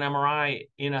infarct on MRI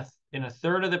in a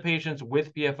 1/3 of the patients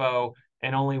with PFO,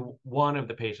 and only one of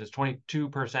the patients,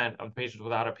 22% of the patients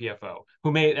without a PFO,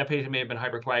 that patient may have been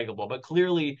hypercoagulable. But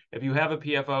clearly, if you have a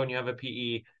PFO and you have a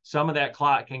PE, some of that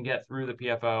clot can get through the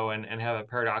PFO and have a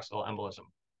paradoxical embolism.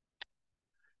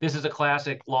 This is a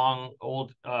classic, long,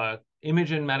 old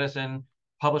image in medicine,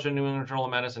 published in New England Journal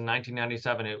of Medicine in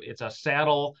 1997. It's a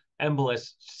saddle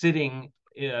embolus sitting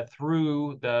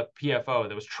through the PFO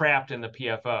that was trapped in the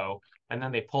PFO, and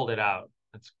then they pulled it out.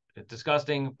 It's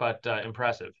disgusting, but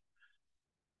impressive.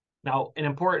 Now, an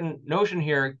important notion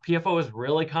here, PFO is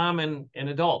really common in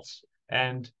adults,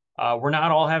 and we're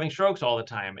not all having strokes all the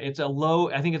time. I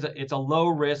think it's a low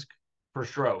risk for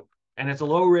stroke, and it's a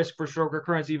low risk for stroke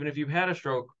recurrence, even if you've had a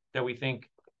stroke that we think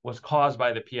was caused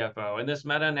by the PFO. And this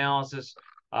meta-analysis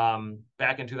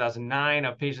back in 2009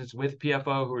 of patients with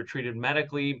PFO who were treated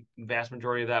medically, the vast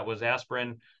majority of that was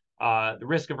aspirin, the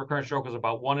risk of recurrent stroke was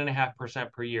about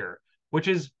 1.5% per year, which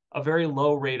is a very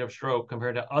low rate of stroke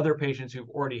compared to other patients who've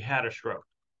already had a stroke.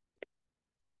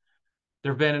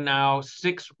 There have been now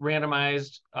 6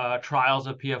 randomized trials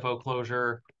of PFO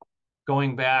closure.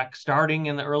 going back, starting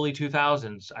in the early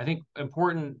 2000s. I think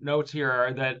important notes here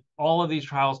are that all of these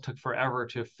trials took forever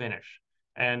to finish.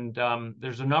 And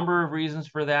there's a number of reasons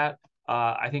for that.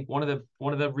 I think one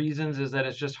of the reasons is that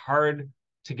it's just hard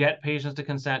to get patients to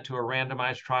consent to a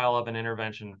randomized trial of an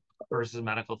intervention versus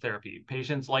medical therapy.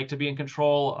 Patients like to be in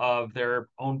control of their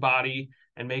own body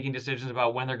and making decisions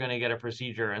about when they're going to get a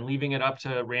procedure, and leaving it up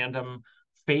to random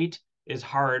fate is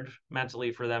hard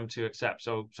mentally for them to accept.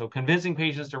 So convincing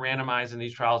patients to randomize in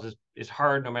these trials is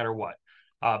hard no matter what.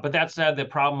 But that said, the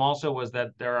problem also was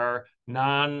that there are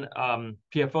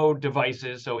non-PFO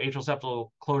devices, so atrial septal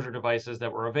closure devices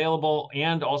that were available,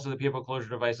 and also the PFO closure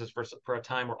devices for a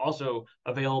time were also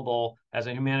available as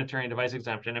a humanitarian device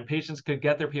exemption, and patients could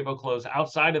get their PFO closed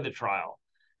outside of the trial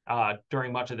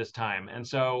during much of this time. And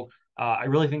so I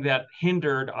really think that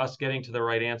hindered us getting to the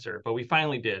right answer, but we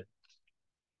finally did.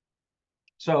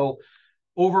 So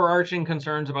overarching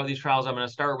concerns about these trials, I'm going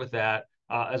to start with that.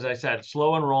 As I said,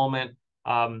 slow enrollment.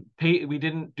 We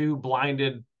didn't do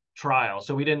blinded trials,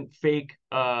 so we didn't fake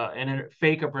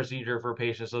a procedure for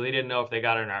patients, so they didn't know if they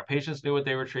got it or not. Patients knew what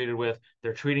they were treated with.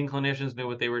 Their treating clinicians knew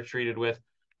what they were treated with.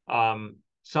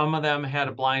 Some of them had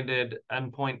a blinded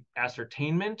endpoint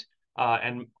ascertainment,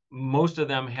 and most of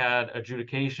them had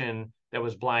adjudication that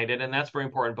was blinded, and that's very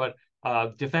important. But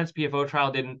Defense PFO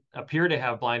trial didn't appear to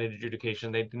have blinded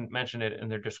adjudication. They didn't mention it in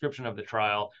their description of the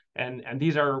trial. And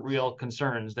these are real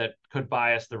concerns that could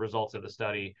bias the results of the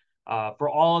study. For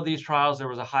all of these trials, there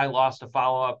was a high loss to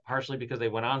follow-up, partially because they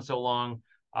went on so long.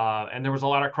 And there was a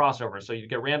lot of crossover. So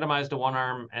you'd get randomized to one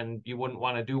arm, and you wouldn't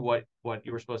want to do what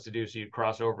you were supposed to do. So you'd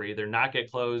cross over, either not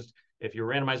get closed if you're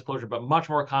randomized closure, but much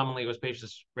more commonly it was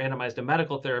patients randomized to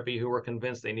medical therapy who were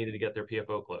convinced they needed to get their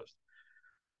PFO closed.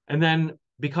 And then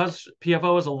because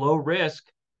PFO is a low risk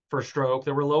for stroke,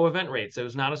 there were low event rates. It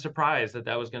was not a surprise that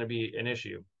that was going to be an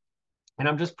issue. And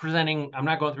I'm just presenting, I'm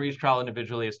not going through each trial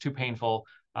individually. It's too painful.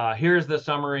 Here's the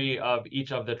summary of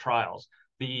each of the trials.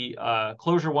 The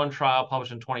Closure 1 trial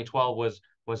published in 2012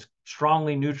 was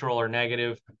strongly neutral or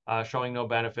negative, showing no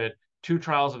benefit. 2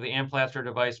 trials of the Amplaster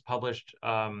device published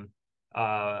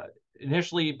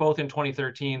initially both in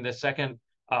 2013. The second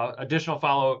additional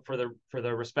follow-up for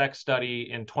the RESPECT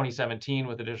study in 2017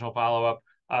 with additional follow-up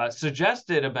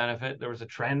suggested a benefit. There was a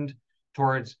trend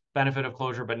towards benefit of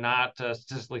closure, but not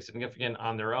statistically significant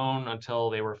on their own until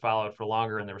they were followed for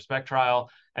longer in the RESPECT trial.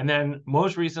 And then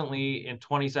most recently in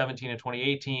 2017 and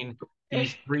 2018,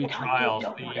 these 3 trials,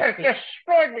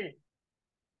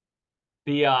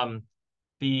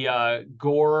 the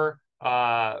Gore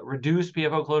reduced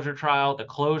PFO closure trial, the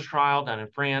closed trial done in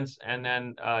France, and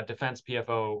then defense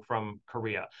PFO from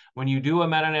Korea. When you do a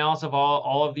meta-analysis of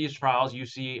all of these trials, you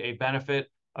see a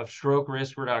benefit of stroke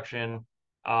risk reduction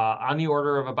on the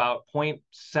order of about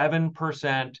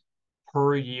 0.7%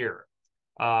 per year.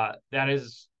 That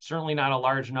is certainly not a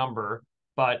large number,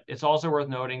 but it's also worth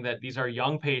noting that these are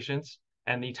young patients,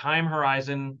 and the time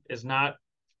horizon is not,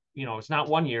 it's not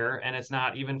 1 year, and it's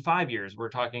not even 5 years. We're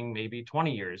talking maybe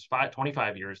 20 years,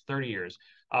 25 years, 30 years.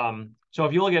 So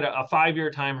if you look at a 5-year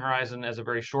time horizon as a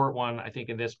very short one, I think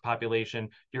in this population,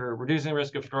 you're reducing the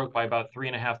risk of stroke by about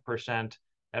 3.5%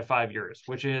 at 5 years,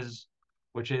 which is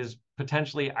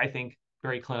potentially, I think,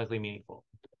 very clinically meaningful.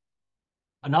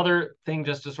 Another thing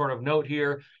just to sort of note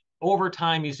here, over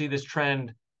time, you see this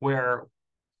trend where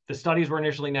the studies were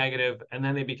initially negative and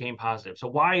then they became positive. So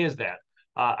why is that?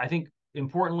 I think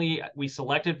importantly, we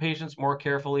selected patients more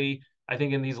carefully. I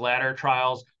think in these latter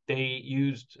trials, they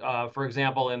used, for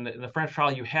example, in the French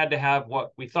trial, you had to have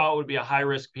what we thought would be a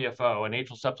high-risk PFO, an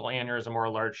atrial septal aneurysm or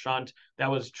a large shunt. That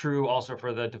was true also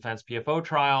for the defense PFO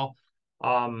trial,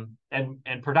 and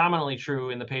predominantly true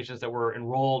in the patients that were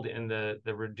enrolled in the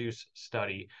REDUCE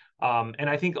study. And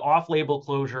I think off-label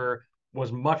closure was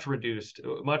much reduced,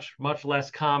 much less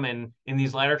common in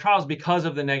these latter trials because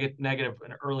of the negative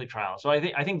early trials. So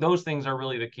I think those things are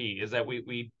really the key, is that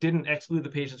we didn't exclude the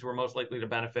patients who were most likely to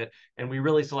benefit, and we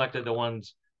really selected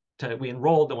we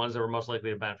enrolled the ones that were most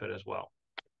likely to benefit as well.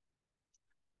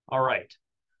 All right.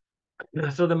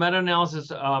 So the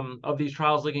meta-analysis of these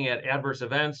trials looking at adverse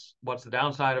events, what's the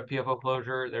downside of PFO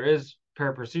closure? There is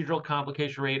periprocedural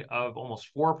complication rate of almost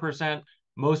 4%.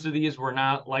 Most of these were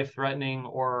not life-threatening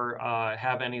or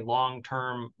have any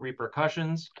long-term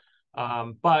repercussions,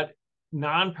 but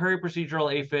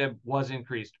non-periprocedural AFib was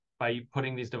increased by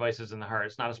putting these devices in the heart.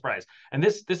 It's not a surprise. And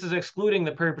this is excluding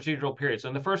the periprocedural period. So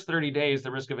in the first 30 days,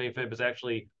 the risk of AFib is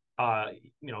actually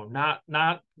not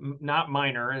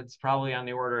minor. It's probably on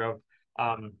the order of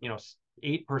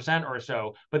 8% or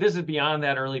so. But this is beyond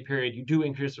that early period. You do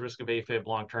increase the risk of AFib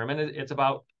long term, and it's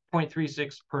about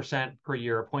 0.36% per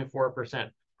year, 0.4%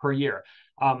 per year.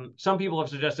 Some people have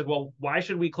suggested, well, why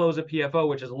should we close a PFO,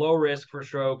 which is low risk for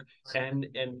stroke, and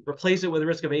replace it with a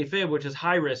risk of AFib, which is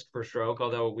high risk for stroke,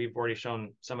 although we've already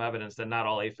shown some evidence that not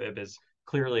all AFib is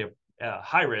clearly a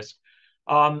high risk.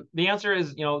 The answer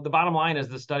is, the bottom line is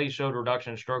the study showed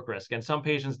reduction in stroke risk, and some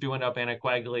patients do end up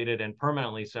anticoagulated and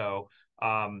permanently so,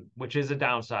 which is a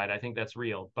downside. I think that's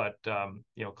real, but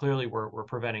clearly we're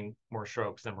preventing more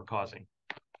strokes than we're causing.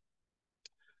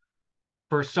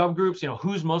 For subgroups,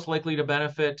 who's most likely to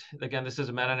benefit? Again, this is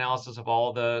a meta-analysis of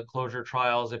all the closure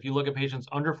trials. If you look at patients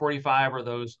under 45 or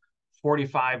those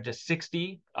 45 to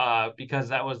 60, because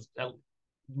that was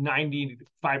 95%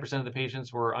 of the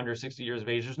patients were under 60 years of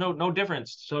age, there's no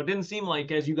difference. So it didn't seem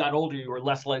like as you got older, you were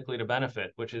less likely to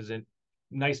benefit, which is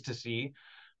nice to see.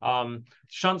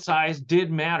 Shunt size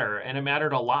did matter, and it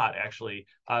mattered a lot, actually.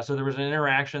 So there was an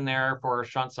interaction there for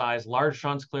shunt size. Large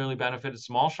shunts clearly benefited.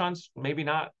 Small shunts, maybe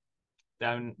not.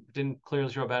 Didn't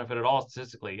clearly show a benefit at all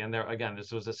statistically. And there, again,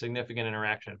 this was a significant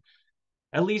interaction.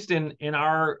 At least in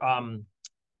our,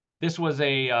 this was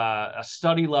a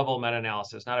study level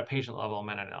meta-analysis, not a patient level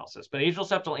meta-analysis. But atrial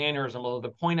septal aneurysm, although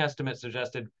the point estimate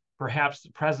suggested perhaps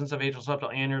the presence of atrial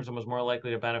septal aneurysm was more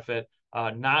likely to benefit,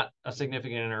 not a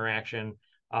significant interaction.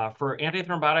 For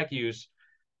antithrombotic use,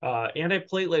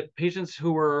 antiplatelet patients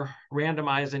who were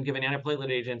randomized and given antiplatelet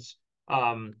agents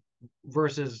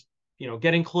versus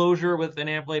getting closure with an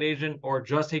antiplatelet agent or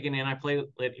just taking an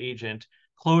antiplatelet agent,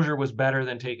 closure was better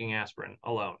than taking aspirin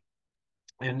alone.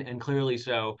 And clearly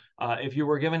so. If you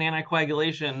were given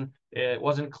anticoagulation, it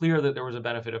wasn't clear that there was a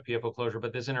benefit of PFO closure,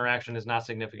 but this interaction is not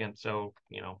significant. So,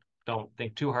 don't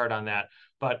think too hard on that.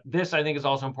 But this, I think, is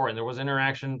also important. There was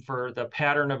interaction for the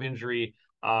pattern of injury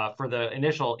for the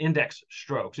initial index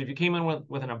stroke. So if you came in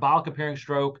with an embolic appearing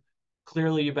stroke,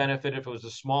 clearly you benefited. If it was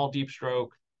a small, deep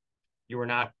stroke, you were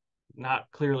not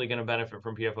clearly going to benefit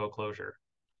from PFO closure.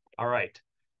 All right.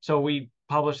 So we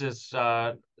published this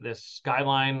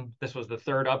guideline. This was the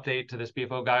third update to this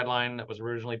PFO guideline that was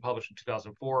originally published in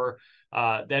 2004.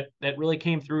 That really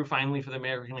came through finally for the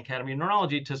American Academy of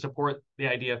Neurology to support the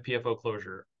idea of PFO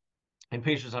closure. In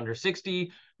patients under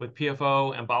 60 with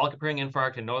PFO, embolic appearing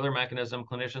infarct, and no other mechanism,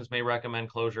 clinicians may recommend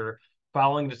closure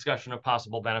following discussion of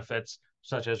possible benefits,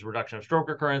 such as reduction of stroke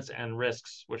occurrence and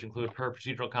risks, which include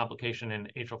per-procedural complication and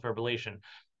atrial fibrillation.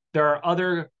 There are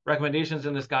other recommendations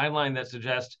in this guideline that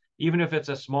suggest even if it's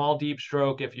a small, deep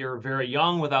stroke, if you're very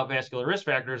young without vascular risk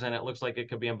factors and it looks like it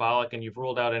could be embolic and you've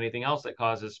ruled out anything else that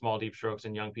causes small, deep strokes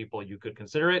in young people, you could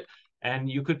consider it. And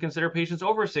you could consider patients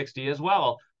over 60 as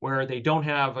well, where they don't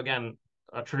have, again,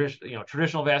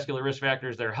 traditional vascular risk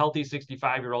factors. They're healthy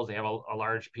 65-year-olds. They have a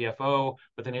large PFO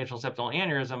with an atrial septal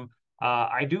aneurysm.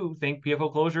 I do think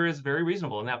PFO closure is very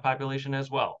reasonable in that population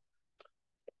as well.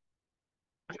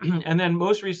 And then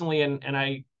most recently, and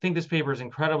I think this paper is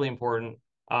incredibly important,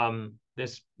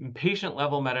 this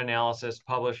patient-level meta-analysis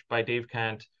published by Dave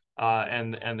Kent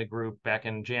and the group back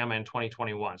in JAMA in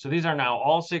 2021. So these are now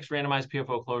all 6 randomized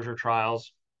PFO closure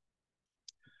trials,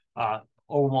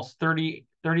 almost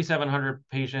 3,700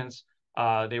 patients.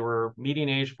 They were median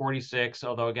age 46,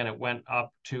 although again, it went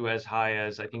up to as high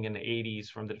as I think in the 80s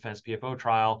from the Defense PFO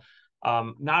trial.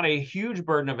 Not a huge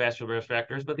burden of vascular risk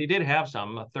factors, but they did have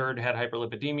some. A third had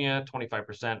hyperlipidemia,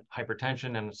 25%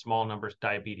 hypertension, and a small numbers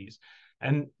diabetes.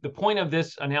 And the point of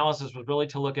this analysis was really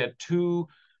to look at two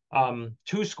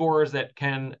scores that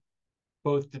can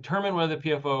both determine whether the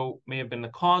PFO may have been the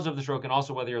cause of the stroke and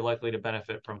also whether you're likely to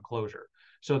benefit from closure.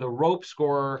 So the ROPE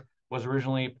score was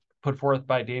originally put forth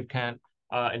by Dave Kent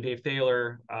and Dave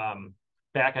Thaler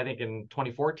back, I think, in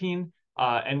 2014.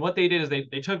 And what they did is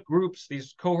they took groups,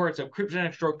 these cohorts of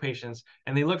cryptogenic stroke patients,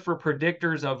 and they looked for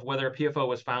predictors of whether a PFO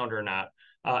was found or not.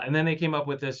 And then they came up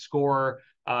with this score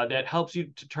that helps you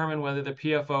determine whether the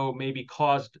PFO maybe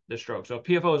caused the stroke. So if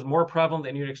PFO is more prevalent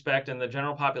than you'd expect in the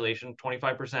general population,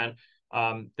 25%,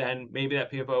 then maybe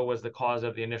that PFO was the cause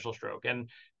of the initial stroke. And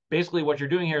basically what you're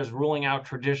doing here is ruling out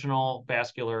traditional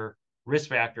vascular risk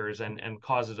factors and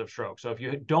causes of stroke. So if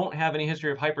you don't have any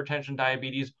history of hypertension,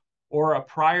 diabetes, or a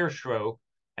prior stroke,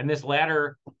 and this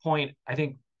latter point, I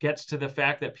think, gets to the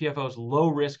fact that PFO is low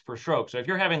risk for stroke. So if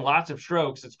you're having lots of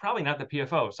strokes, it's probably not the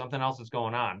PFO, something else is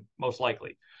going on, most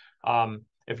likely.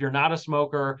 If you're not a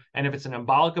smoker, and if it's an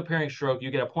embolic appearing stroke,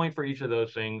 you get a point for each of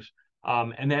those things.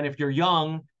 And then if you're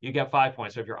young, you get 5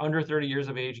 points. So if you're under 30 years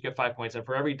of age, you get 5 points. And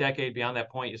for every decade beyond that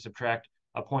point, you subtract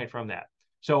a point from that.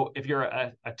 So if you're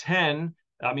a 10,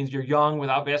 that means you're young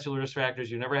without vascular risk factors.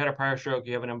 You've never had a prior stroke.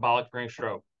 You have an embolic appearing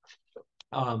stroke.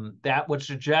 That would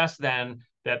suggest then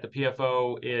that the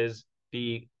PFO is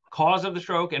the cause of the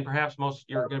stroke, and perhaps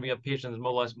you're going to be a patient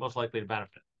that's most likely to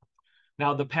benefit.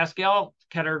 Now, the Pascal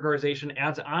categorization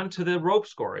adds on to the rope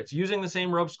score. It's using the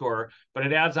same rope score, but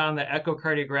it adds on the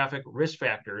echocardiographic risk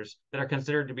factors that are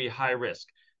considered to be high risk.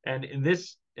 And in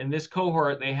this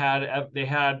cohort, they had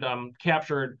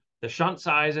captured the shunt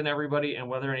size in everybody and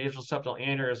whether an atrial septal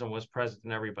aneurysm was present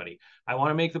in everybody. I want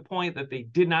to make the point that they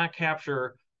did not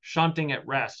capture shunting at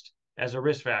rest as a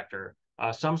risk factor.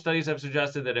 Some studies have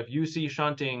suggested that if you see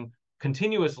shunting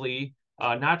continuously,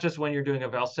 not just when you're doing a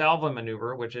Valsalva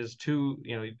maneuver, which is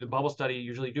the bubble study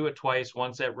usually do it twice,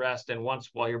 once at rest and once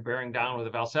while you're bearing down with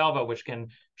a Valsalva, which can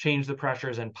change the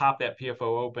pressures and pop that PFO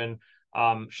open.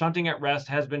 Shunting at rest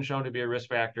has been shown to be a risk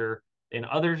factor in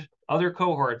other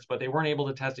cohorts, but they weren't able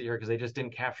to test it here because they just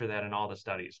didn't capture that in all the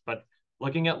studies. But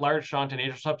looking at large shunt and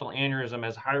atrial septal aneurysm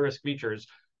as high-risk features,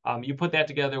 you put that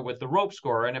together with the rope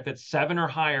score, and if it's 7 or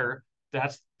higher,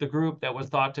 that's the group that was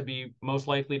thought to be most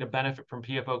likely to benefit from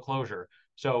PFO closure.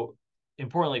 So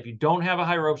importantly, if you don't have a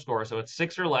high rope score, so it's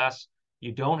 6 or less,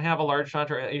 you don't have a large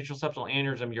shunt or atrial septal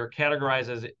aneurysm, you're categorized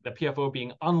as the PFO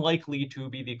being unlikely to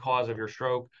be the cause of your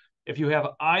stroke. If you have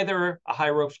either a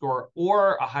high rope score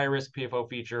or a high risk PFO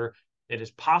feature, it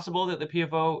is possible that the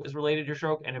PFO is related to your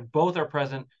stroke, and if both are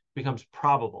present, it becomes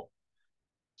probable.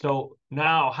 So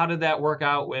now, how did that work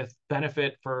out with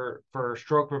benefit for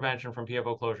stroke prevention from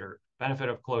PFO closure? Benefit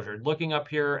of closure. Looking up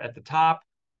here at the top,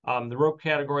 the rope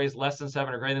category is less than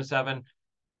 7 or greater than 7.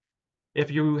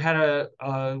 If you had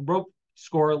a rope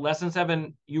score less than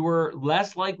 7, you were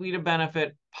less likely to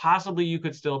benefit. Possibly you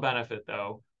could still benefit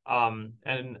though.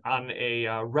 And on a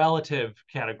relative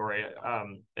category,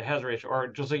 the hazard ratio, or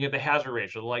just looking at the hazard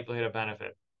ratio, the likelihood of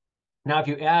benefit. Now, if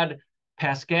you add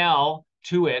Pascal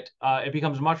to it, it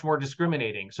becomes much more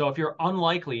discriminating. So if you're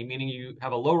unlikely, meaning you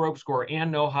have a low rope score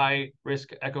and no high risk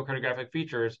echocardiographic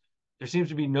features, there seems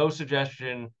to be no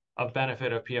suggestion of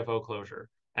benefit of PFO closure.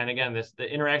 And again,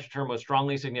 the interaction term was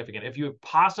strongly significant. If you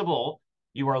possible,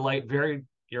 you're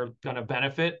going to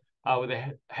benefit with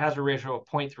a hazard ratio of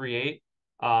 0.38.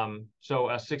 So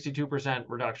a 62%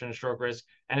 reduction in stroke risk.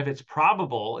 And if it's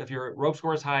probable, if your rope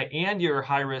score is high and your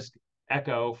high risk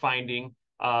echo finding,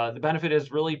 the benefit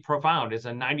is really profound. It's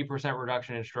a 90%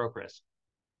 reduction in stroke risk.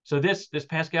 So this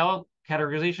Pascal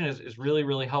categorization is really,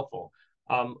 really helpful.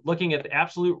 Looking at the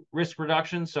absolute risk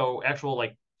reduction, so actual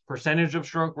like percentage of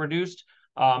stroke reduced.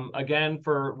 Again,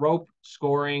 for rope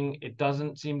scoring, you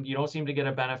don't seem to get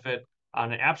a benefit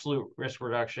on an absolute risk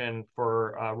reduction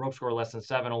for rope score less than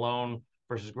 7 alone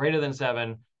versus greater than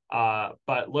 7.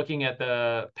 But looking at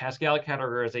the Pascal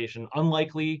categorization,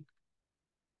 unlikely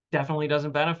definitely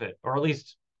doesn't benefit, or at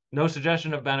least no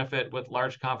suggestion of benefit with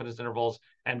large confidence intervals,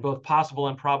 and both possible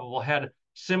and probable had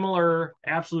similar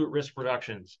absolute risk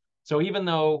reductions. So even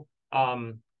though,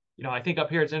 I think up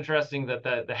here it's interesting that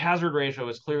the hazard ratio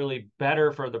is clearly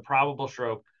better for the probable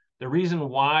stroke. The reason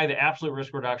why the absolute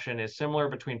risk reduction is similar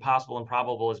between possible and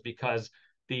probable is because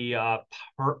the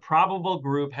probable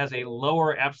group has a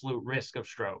lower absolute risk of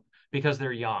stroke because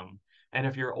they're young. And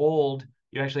if you're old,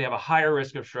 you actually have a higher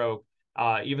risk of stroke.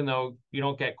 Even though you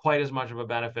don't get quite as much of a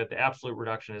benefit, the absolute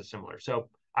reduction is similar. So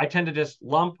I tend to just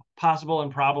lump possible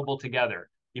and probable together.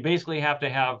 You basically have to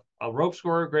have a rope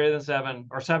score greater than 7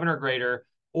 or 7 or greater,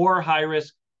 or high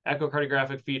risk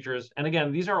echocardiographic features. And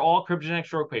again, these are all cryptogenic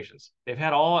stroke patients. They've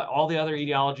had all the other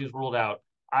etiologies ruled out.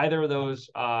 Either of those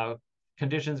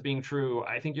conditions being true,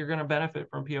 I think you're going to benefit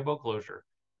from PFO closure.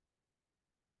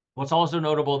 What's also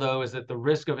notable, though, is that the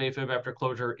risk of AFib after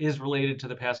closure is related to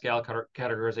the Pascal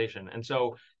categorization. And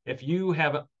so if you're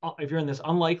in this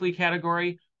unlikely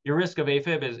category, your risk of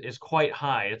AFib is quite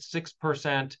high. It's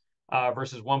 6%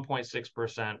 versus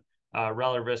 1.6%.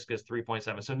 Relative risk is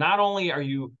 3.7. So not only are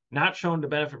you not shown to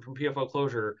benefit from PFO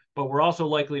closure, but we're also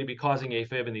likely to be causing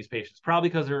AFib in these patients, probably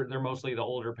because they're mostly the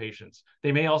older patients.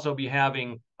 They may also be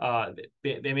having,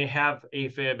 they may have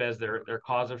AFib as their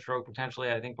cause of stroke potentially,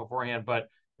 I think, beforehand, but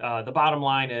the bottom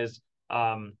line is,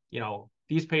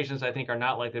 these patients, I think, are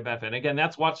not likely to benefit. And again,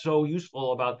 that's what's so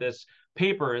useful about this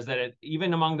paper is that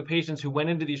even among the patients who went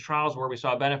into these trials where we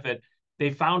saw benefit, they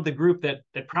found the group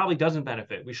that probably doesn't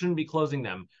benefit. We shouldn't be closing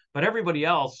them. But everybody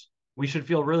else, we should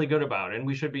feel really good about, and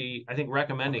we should be, I think,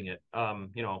 recommending it,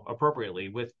 appropriately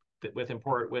with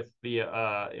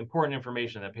the important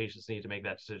information that patients need to make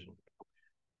that decision.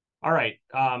 All right.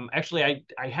 Actually,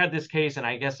 I had this case, and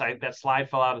I guess that slide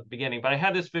fell out at the beginning, but I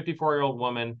had this 54-year-old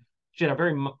woman. She had a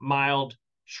very mild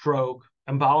stroke,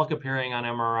 embolic appearing on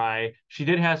MRI. She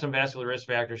did have some vascular risk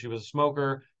factors. She was a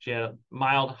smoker. She had a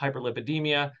mild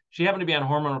hyperlipidemia. She happened to be on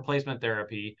hormone replacement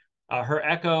therapy. Her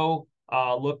echo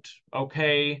looked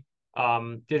okay,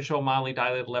 did show mildly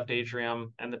dilated left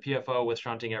atrium, and the PFO with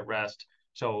shunting at rest.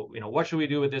 So, what should we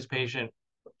do with this patient?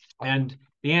 And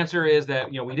the answer is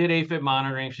that, we did AFib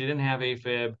monitoring. She didn't have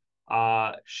AFib.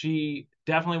 She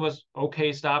definitely was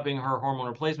okay stopping her hormone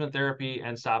replacement therapy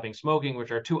and stopping smoking,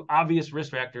 which are two obvious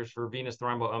risk factors for venous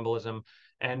thromboembolism.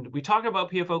 And we talked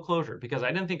about PFO closure because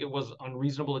I didn't think it was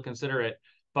unreasonable to consider it,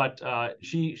 but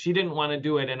she didn't want to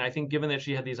do it. And I think given that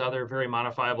she had these other very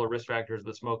modifiable risk factors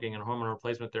with smoking and hormone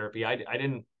replacement therapy, I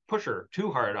didn't push her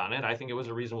too hard on it. I think it was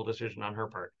a reasonable decision on her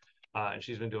part, and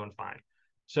she's been doing fine.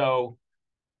 So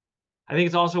I think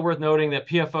it's also worth noting that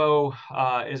PFO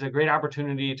is a great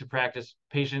opportunity to practice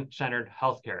patient-centered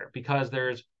healthcare because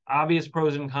there's obvious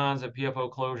pros and cons of PFO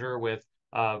closure with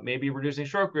maybe reducing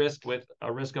stroke risk with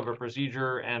a risk of a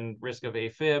procedure and risk of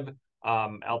AFib,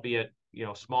 albeit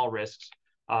small risks.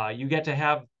 You get to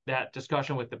have that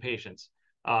discussion with the patients.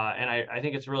 And I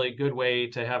think it's a really good way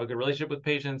to have a good relationship with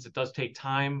patients. It does take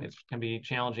time. It can be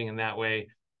challenging in that way.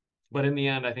 But in the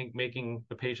end, I think making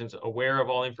the patients aware of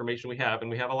all the information we have, and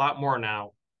we have a lot more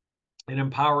now, and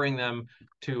empowering them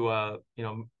to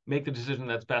make the decision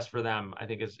that's best for them, I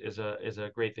think is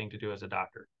a great thing to do as a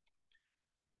doctor.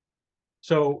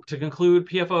 So to conclude,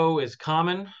 PFO is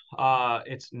common.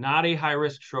 It's not a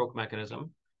high-risk stroke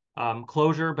mechanism.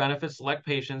 Closure benefits select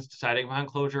patients. Deciding upon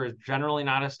closure is generally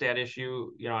not a stat issue.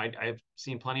 I've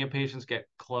seen plenty of patients get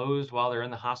closed while they're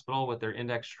in the hospital with their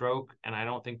index stroke, and I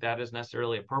don't think that is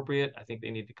necessarily appropriate. I think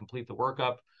they need to complete the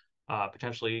workup,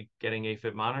 potentially getting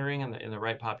AFib monitoring in the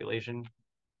right population.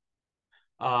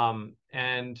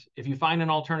 And if you find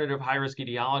an alternative high-risk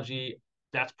etiology,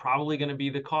 that's probably going to be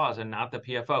the cause and not the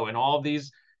PFO. And all of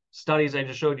these studies I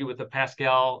just showed you with the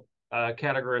Pascal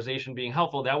categorization being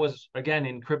helpful, that was, again,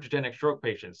 in cryptogenic stroke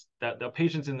patients. That the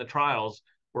patients in the trials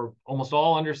were almost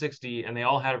all under 60, and they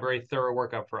all had a very thorough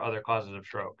workup for other causes of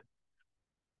stroke.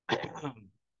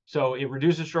 So it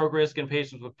reduces stroke risk in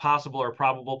patients with possible or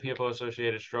probable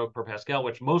PFO-associated stroke per Pascal,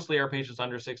 which mostly are patients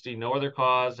under 60, no other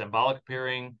cause, embolic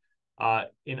appearing.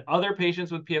 In other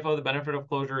patients with PFO, the benefit of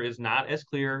closure is not as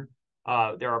clear.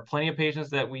 There are plenty of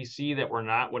patients that we see that would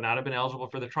not have been eligible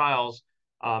for the trials.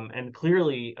 And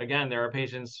clearly, again, there are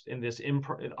patients in this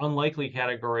unlikely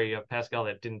category of Pascal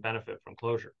that didn't benefit from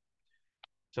closure.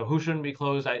 So who shouldn't be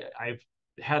closed? I've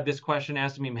had this question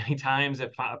asked to me many times.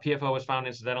 If a PFO was found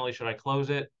incidentally, should I close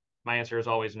it? My answer is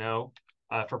always no.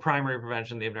 For primary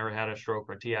prevention, they've never had a stroke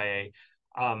or TIA.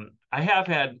 I have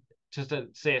had, just to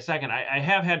say a second, I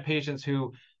have had patients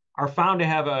who are found to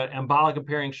have an embolic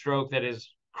appearing stroke that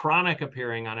is chronic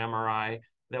appearing on MRI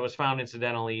that was found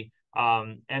incidentally.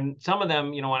 And some of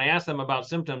them, when I ask them about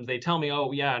symptoms, they tell me,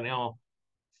 oh, yeah,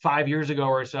 5 years ago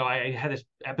or so, I had this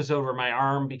episode where my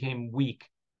arm became weak.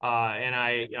 And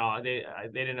they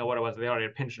didn't know what it was. They already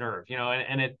had a pinched nerve,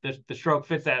 and the stroke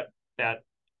fits that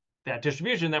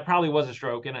distribution. That probably was a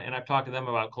stroke, and I've talked to them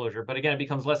about closure. But again, it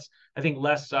becomes less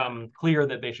clear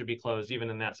that they should be closed even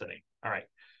in that setting. All right.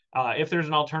 If there's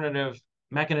an alternative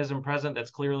mechanism present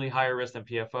that's clearly higher risk than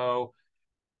PFO,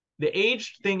 the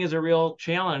age thing is a real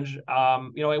challenge. At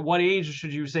what age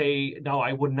should you say, no,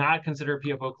 I would not consider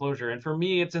PFO closure? And for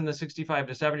me, it's in the 65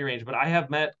 to 70 range, but I have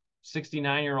met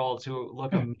 69-year-olds who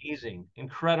look amazing,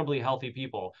 incredibly healthy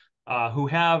people who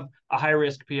have a high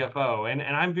risk PFO. And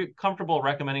I'm comfortable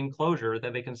recommending closure,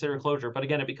 that they consider closure. But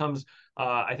again, it becomes,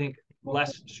 I think,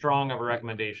 less strong of a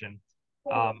recommendation.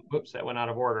 Whoops, that went out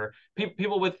of order.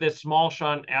 People with this small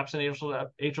shunt, absent atrial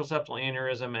septal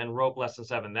aneurysm, and rope less than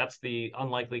 7, that's the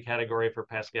unlikely category for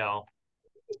Pascal.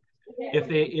 If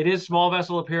it is small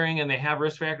vessel appearing and they have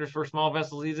risk factors for small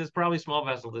vessel disease, it's probably small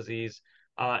vessel disease.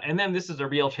 And then this is a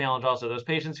real challenge also. Those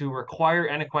patients who require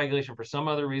anticoagulation for some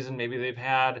other reason, maybe they've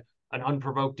had an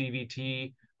unprovoked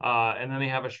DVT, and then they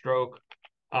have a stroke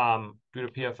due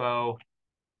to PFO.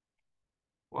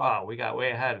 Wow, we got way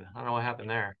ahead. I don't know what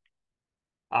happened there.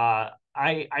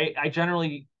 I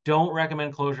generally don't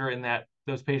recommend closure in that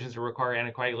those patients who require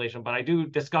anticoagulation, but I do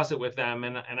discuss it with them,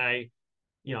 and I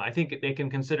think they can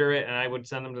consider it, and I would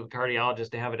send them to the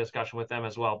cardiologist to have a discussion with them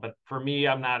as well. But for me,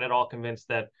 I'm not at all convinced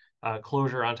that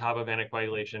closure on top of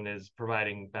anticoagulation is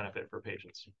providing benefit for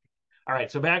patients. All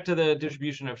right, so back to the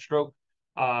distribution of stroke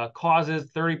causes.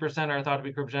 30% are thought to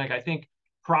be cryptogenic. I think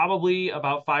probably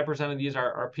about 5% of these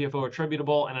are PFO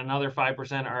attributable, and another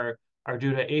 5% are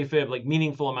due to AFib, like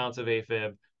meaningful amounts of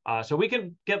AFib. So we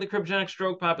can get the cryptogenic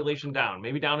stroke population down,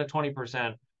 maybe down to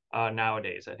 20%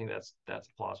 nowadays. I think that's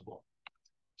plausible.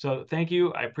 So thank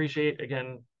you. I appreciate,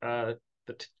 again, the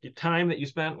time that you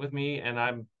spent with me, and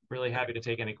I'm really happy to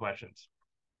take any questions.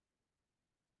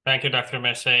 Thank you, Dr.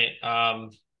 Messe,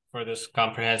 for this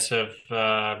comprehensive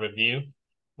review.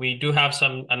 We do have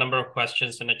a number of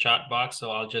questions in the chat box, so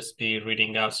I'll just be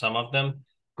reading out some of them.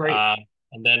 Great.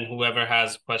 And then whoever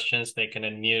has questions, they can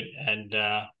unmute and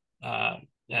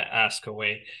ask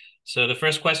away. So the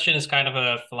first question is kind of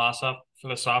a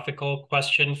philosophical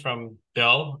question from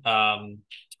Bill.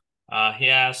 He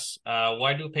asks,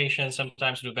 why do patients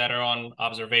sometimes do better on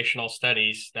observational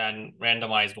studies than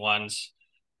randomized ones?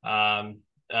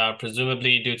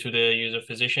 Presumably due to the use of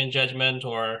physician judgment,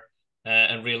 or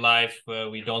in real life,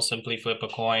 we don't simply flip a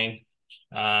coin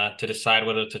to decide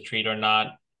whether to treat or not.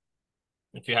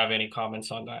 If you have any comments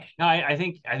on that. No, I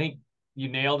think you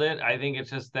nailed it. I think it's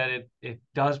just that it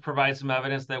does provide some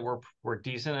evidence that we're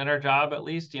decent at our job, at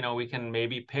least. We can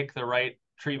maybe pick the right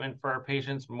treatment for our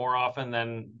patients more often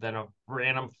than a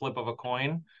random flip of a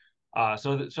coin.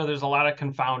 So there's a lot of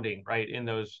confounding, right, in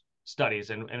those studies,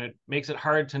 and it makes it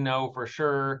hard to know for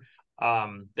sure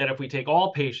that if we take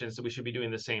all patients that we should be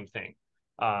doing the same thing.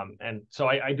 And so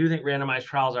I do think randomized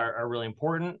trials are really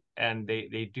important, and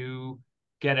they do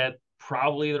get at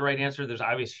probably the right answer. There's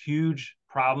obvious huge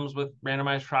problems with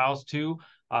randomized trials too,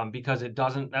 because it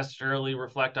doesn't necessarily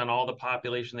reflect on all the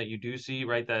population that you do see,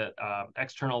 right? The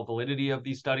external validity of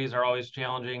these studies are always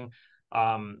challenging.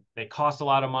 They cost a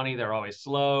lot of money. They're always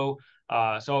slow.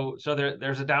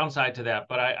 There's a downside to that,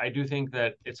 but I do think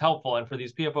that it's helpful. And for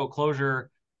these PFO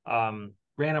closure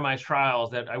randomized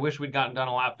trials that I wish we'd gotten done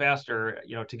a lot faster,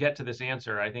 to get to this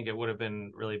answer, I think it would have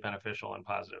been really beneficial and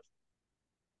positive.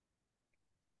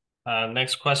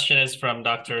 Next question is from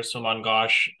Dr. Suman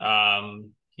Ghosh.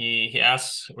 He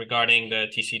asks regarding the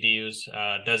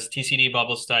TCDs, does TCD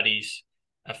bubble studies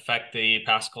affect the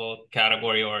Pascal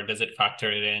category, or does it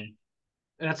factor it in?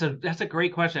 That's a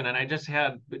great question, and I just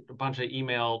had a bunch of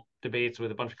email debates with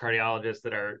a bunch of cardiologists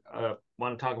that are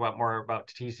want to talk about more about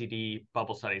TCD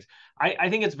bubble studies. I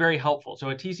think it's very helpful. So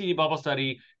a TCD bubble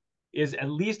study is at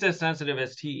least as sensitive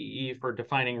as TEE for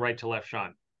defining right to left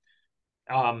shunt.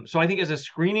 So I think as a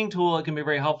screening tool, it can be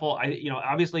very helpful.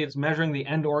 Obviously it's measuring the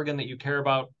end organ that you care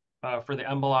about for the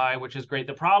emboli, which is great.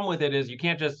 The problem with it is you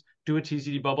can't just do a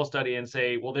TCD bubble study and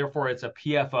say, well, therefore it's a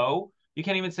PFO. You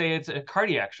can't even say it's a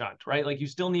cardiac shunt, right? Like you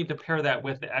still need to pair that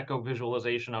with the echo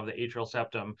visualization of the atrial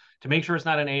septum to make sure it's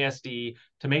not an ASD,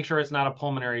 to make sure it's not a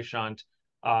pulmonary shunt.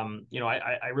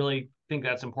 I really think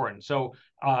that's important. So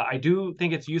I do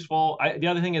think it's useful. The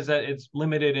other thing is that it's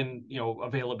limited in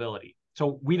availability.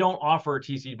 So we don't offer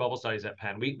TCD bubble studies at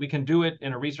Penn. We can do it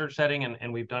in a research setting,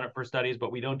 and we've done it for studies,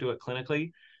 but we don't do it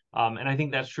clinically. And I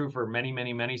think that's true for many,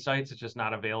 many, many sites. It's just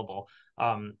not available.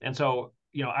 And so,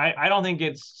 I don't think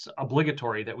it's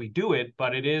obligatory that we do it,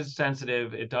 but it is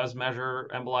sensitive. It does measure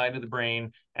emboli to the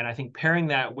brain. And I think pairing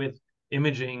that with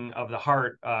imaging of the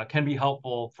heart can be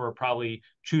helpful for probably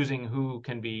choosing who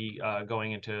can be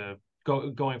going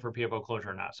for PFO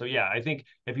closure or not. So yeah, I think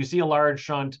if you see a large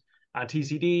shunt on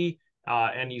TCD,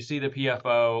 and you see the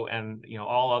PFO and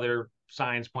all other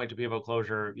signs point to PFO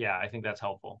closure, yeah, I think that's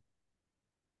helpful.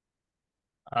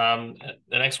 The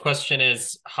next question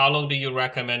is, how long do you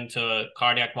recommend to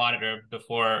cardiac monitor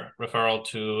before referral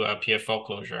to a PFO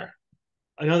closure?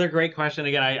 Another great question.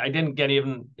 Again, I didn't get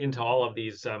even into all of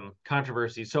these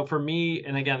controversies. So for me,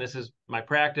 and again, this is my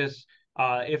practice,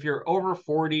 if you're over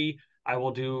 40, I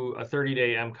will do a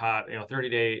 30-day MCOT,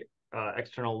 30-day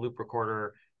external loop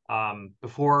recorder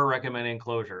before recommending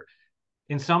closure.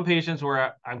 In some patients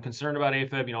where I'm concerned about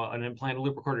AFib, an implanted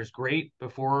loop recorder is great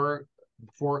before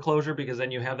closure, because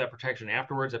then you have that protection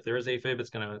afterwards. If there is AFib, it's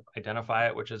going to identify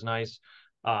it, which is nice.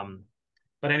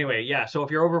 But anyway, yeah. So if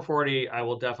you're over 40, I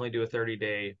will definitely do a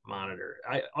 30-day monitor.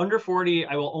 Under 40,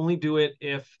 I will only do it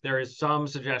if there is some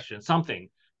suggestion, something.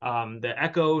 The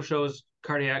echo shows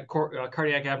cardiac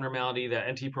abnormality, the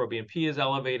NT-proBNP is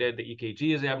elevated, the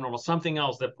EKG is abnormal, something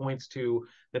else that points to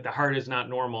that the heart is not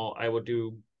normal. I would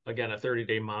do, again, a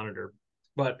 30-day monitor.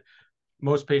 But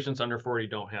most patients under 40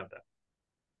 don't have that.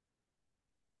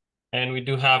 And we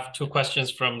do have two questions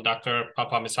from Dr.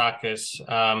 Papamisakis.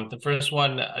 The first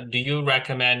one, do you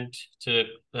recommend to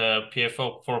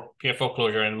PFO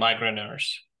closure in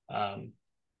migraineurs?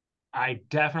 I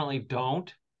definitely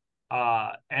don't.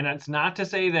 And it's not to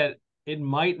say that it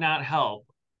might not help.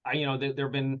 There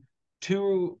have been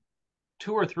two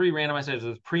or three randomized studies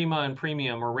with Prima and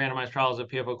Premium, or randomized trials of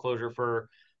PFO closure for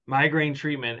migraine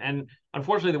treatment. And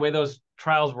unfortunately, the way those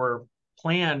trials were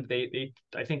planned,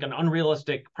 I think an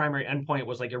unrealistic primary endpoint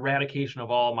was like eradication of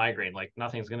all migraine. Like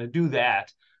nothing's going to do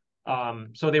that.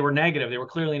 So they were negative. They were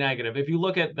clearly negative. If you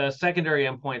look at the secondary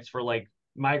endpoints for like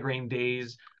migraine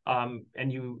days, and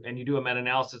you do a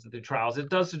meta-analysis of the trials, it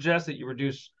does suggest that you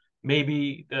reduce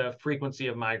maybe the frequency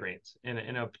of migraines in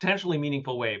a potentially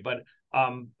meaningful way. But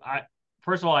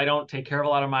first of all, I don't take care of a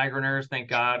lot of migraineurs, thank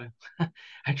God.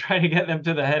 I try to get them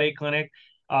to the headache clinic.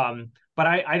 But but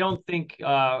I don't think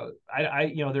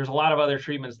there's a lot of other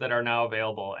treatments that are now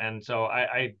available, and so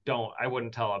I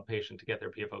wouldn't tell a patient to get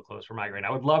their PFO closed for migraine. I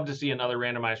would love to see another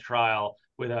randomized trial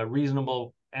with a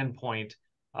reasonable endpoint,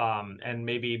 and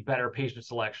maybe better patient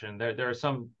selection. There are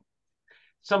some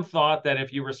thought that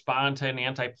if you respond to an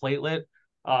antiplatelet,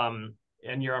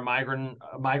 and you're a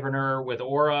migrainer with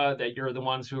aura, that you're the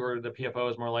ones who are the PFO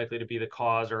is more likely to be the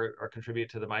cause or contribute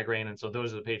to the migraine. And so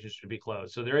those are the patients should be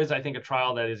closed. So there is, I think, a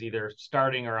trial that is either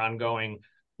starting or ongoing,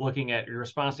 looking at your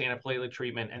response to antiplatelet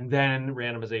treatment and then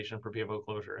randomization for PFO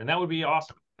closure. And that would be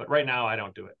awesome. But right now, I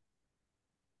don't do it.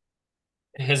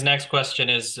 His next question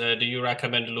is, do you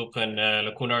recommend lupin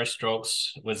lacunar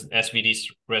strokes with SVD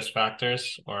risk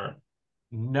factors or?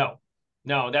 No,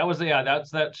 that's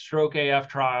that stroke AF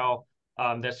trial.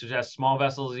 That suggests small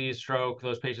vessel disease stroke.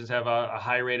 Those patients have a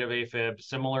high rate of AFib,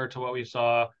 similar to what we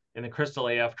saw in the Crystal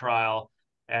AF trial.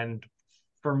 And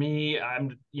for me,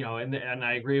 and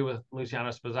I agree with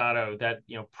Luciano Sposato that,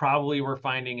 probably we're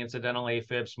finding incidental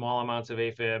AFib, small amounts of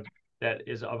AFib that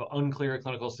is of unclear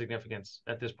clinical significance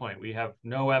at this point. We have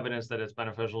no evidence that it's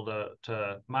beneficial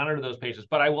to monitor those patients.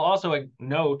 But I will also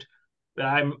note that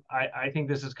I think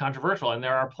this is controversial, and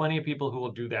there are plenty of people who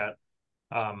will do that.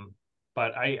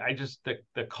 But I just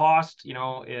the cost,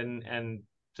 and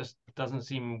just doesn't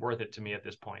seem worth it to me at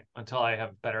this point until I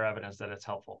have better evidence that it's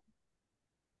helpful.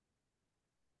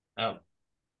 I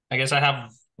guess I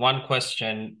have one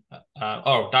question.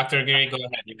 Dr. Giri, go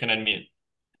ahead. You can unmute.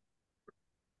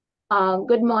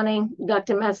 Good morning,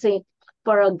 Dr. Messe,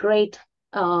 for a great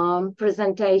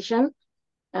presentation.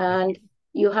 And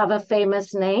you have a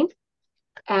famous name.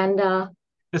 And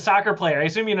the soccer player. I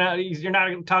assume you're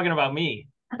not talking about me.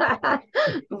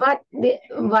 but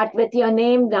with your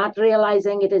name, not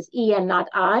realizing it is E and not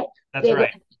I. That's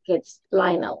right. It's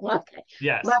Lionel. Okay.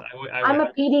 Yes, but I'm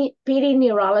a PD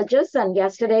neurologist, and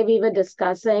yesterday we were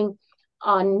discussing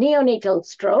on neonatal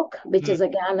stroke, which is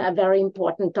again a very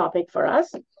important topic for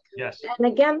us. Yes. And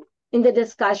again, in the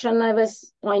discussion, I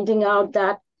was pointing out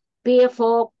that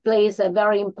PFO plays a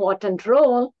very important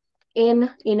role in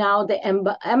the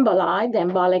emboli, the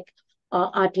embolic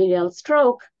arterial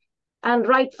stroke. And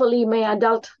rightfully, my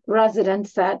adult resident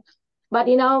said, but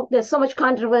there's so much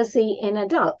controversy in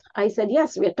adult. I said,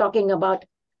 yes, we're talking about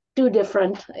two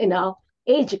different,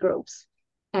 age groups.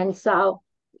 And so,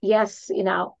 yes,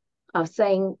 of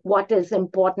saying what is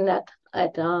important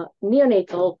at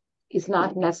neonatal is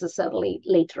not necessarily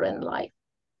later in life.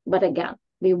 But again,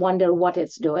 we wonder what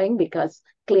it's doing, because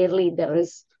clearly there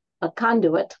is a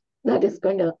conduit that is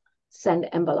going to send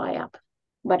emboli up.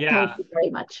 But thank you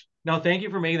very much. No, thank you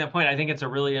for making that point. I think it's a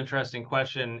really interesting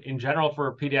question. In general,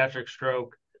 for pediatric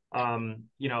stroke,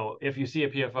 if you see a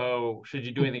PFO, should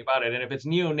you do anything about it? And if it's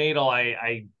neonatal,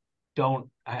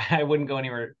 I wouldn't go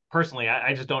anywhere personally.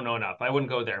 I just don't know enough. I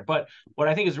wouldn't go there. But what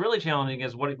I think is really challenging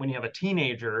is when you have a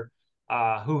teenager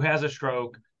who has a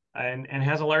stroke and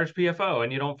has a large PFO,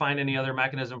 and you don't find any other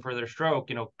mechanism for their stroke,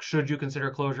 should you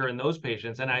consider closure in those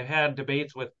patients? And I've had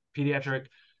debates with pediatric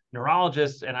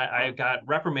neurologists, and I got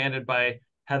reprimanded by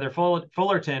Heather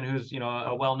Fullerton, who's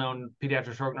a well-known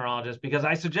pediatric stroke neurologist, because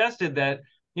I suggested that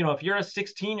if you're a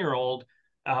 16-year-old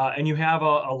and you have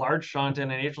a large shunt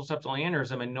and an atrial septal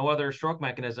aneurysm and no other stroke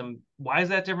mechanism, why is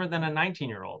that different than a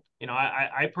 19-year-old?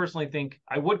 I personally think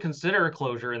I would consider a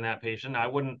closure in that patient. I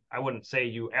wouldn't say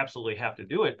you absolutely have to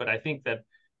do it, but I think that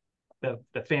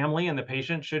the family and the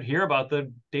patient should hear about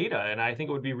the data, and I think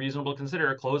it would be reasonable to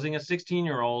consider closing a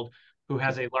 16-year-old who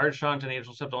has a large shunt and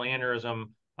atrial septal aneurysm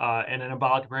and an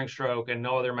embolic appearing stroke and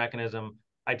no other mechanism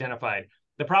identified.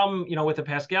 The problem, with the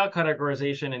Pascal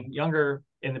categorization and younger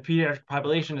in the pediatric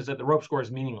population is that the ROPE score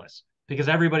is meaningless, because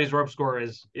everybody's ROPE score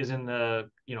is in the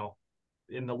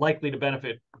in the likely to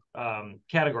benefit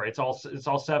category. It's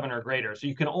all 7 or greater. So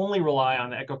you can only rely on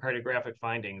the echocardiographic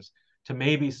findings to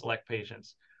maybe select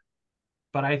patients.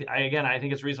 But I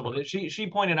think it's reasonable. She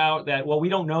pointed out that, well, we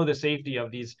don't know the safety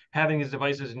of having these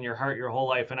devices in your heart your whole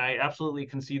life. And I absolutely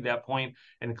concede that point.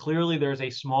 And clearly there's a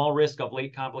small risk of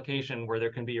late complication where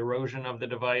there can be erosion of the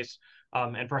device.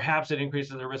 And perhaps it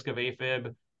increases the risk of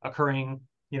AFib occurring,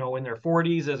 in their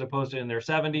 40s as opposed to in their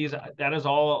 70s. That is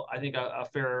all, I think, a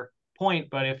fair point.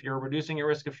 But if you're reducing your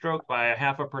risk of stroke by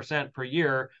 0.5% per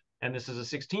year, and this is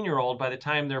a 16-year-old, by the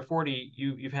time they're 40,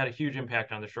 you've had a huge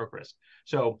impact on the stroke risk.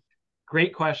 So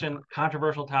great question,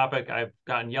 controversial topic. I've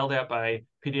gotten yelled at by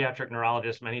pediatric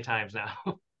neurologists many times now.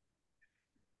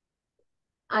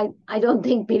 I don't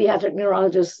think pediatric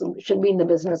neurologists should be in the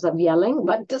business of yelling,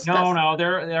 but discuss. No,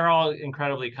 they're all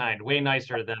incredibly kind, way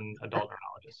nicer than adult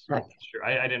neurologists. Okay. That's true.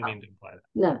 I didn't mean to imply that.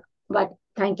 No, but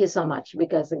thank you so much,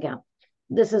 because again,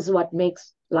 this is what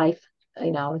makes life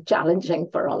challenging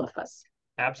for all of us.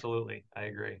 Absolutely, I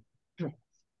agree.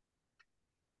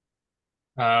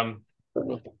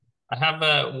 I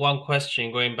have one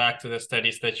question going back to the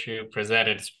studies that you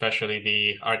presented, especially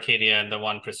the Arcadia and the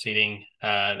one preceding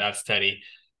that study.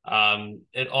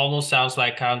 It almost sounds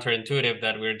like counterintuitive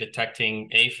that we're detecting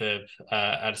AFib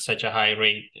at such a high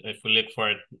rate. If we look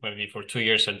for it maybe for 2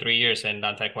 years and 3 years, and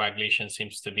anticoagulation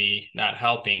seems to be not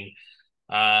helping.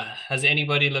 Has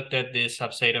anybody looked at this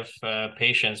subset of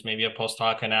patients, maybe a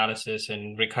post-hoc analysis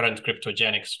in recurrent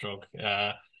cryptogenic stroke?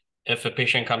 If a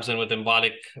patient comes in with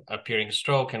embolic appearing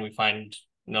stroke and we find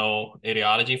no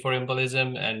etiology for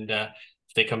embolism, and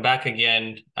if they come back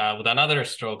again with another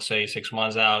stroke, say 6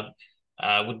 months out,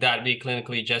 would that be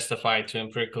clinically justified to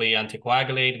empirically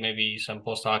anticoagulate? Maybe some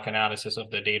post-hoc analysis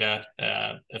of the data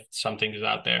if something is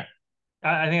out there.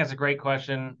 I think that's a great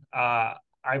question.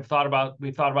 we've thought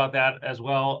about that as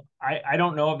well. I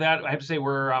don't know of that. I have to say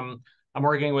I'm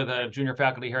working with a junior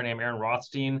faculty here named Aaron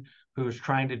Rothstein, who's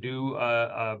trying to do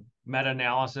a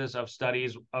meta-analysis of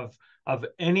studies of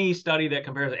any study that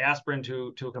compares aspirin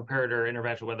to a comparator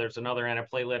intervention, whether it's another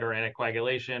antiplatelet or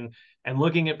anticoagulation, and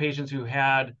looking at patients who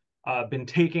had been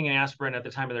taking aspirin at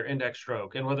the time of their index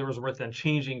stroke, and whether it was worth then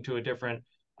changing to a different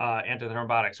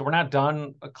antithrombotic. So we're not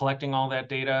done collecting all that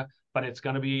data, but it's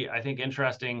going to be, I think,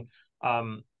 interesting.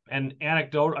 And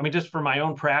anecdotal, I mean, just for my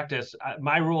own practice,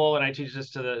 my rule, and I teach this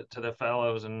to the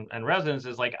fellows and residents,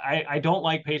 is like, I don't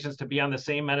like patients to be on the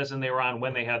same medicine they were on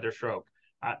when they had their stroke.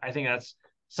 I think that's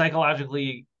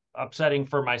psychologically upsetting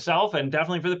for myself and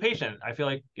definitely for the patient. I feel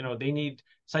like, they need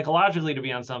psychologically to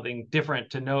be on something different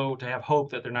to have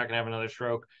hope that they're not going to have another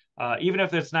stroke, even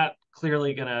if it's not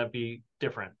clearly going to be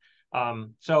different.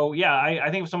 So yeah, I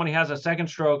think if somebody has a second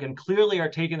stroke and clearly are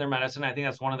taking their medicine, I think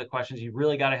that's one of the questions you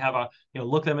really got to have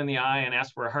look them in the eye and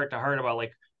ask for a heart-to-heart about,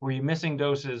 like, were you missing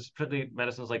doses, particularly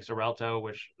medicines like Xarelto,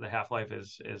 which the half-life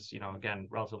is again,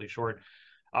 relatively short.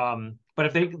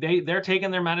 But if they're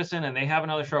taking their medicine and they have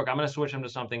another stroke, I'm going to switch them to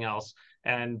something else.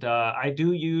 And I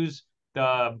do use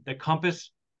the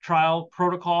COMPASS trial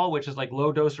protocol, which is like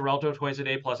low dose Xarelto twice a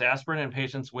day plus aspirin in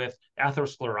patients with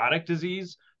atherosclerotic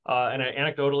disease. And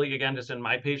anecdotally, again, just in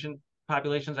my patient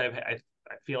populations, I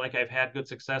feel like I've had good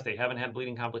success. They haven't had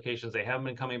bleeding complications. They haven't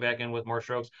been coming back in with more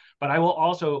strokes. But I will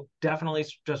also definitely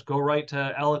just go right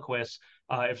to Eliquis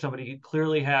if somebody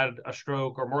clearly had a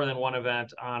stroke or more than one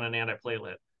event on an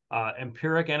antiplatelet.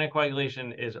 Empiric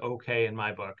anticoagulation is okay in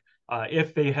my book.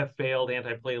 If they have failed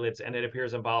antiplatelets and it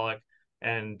appears embolic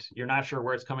and you're not sure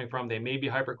where it's coming from, they may be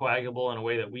hypercoagulable in a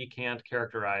way that we can't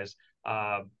characterize.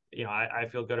 I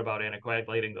feel good about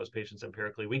anticoagulating those patients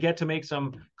empirically. We get to make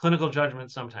some clinical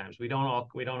judgments sometimes. We don't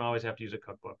always have to use a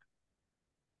cookbook.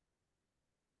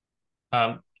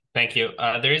 Thank you.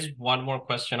 There is one more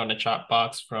question on the chat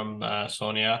box from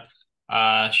Sonia.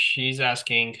 She's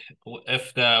asking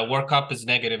if the workup is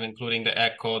negative, including the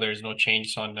echo, there's no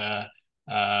change on the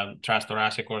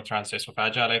transthoracic or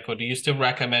transesophageal echo. Do you still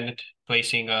recommend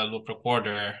placing a loop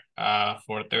recorder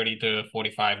for 30 to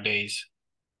 45 days?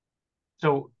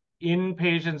 So in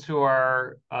patients who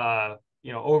are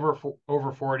over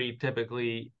 40,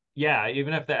 typically, yeah,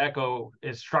 even if the echo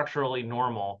is structurally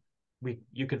normal,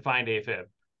 you could find AFib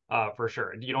for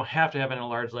sure. You don't have to have an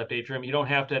enlarged left atrium. You don't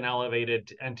have to have an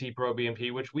elevated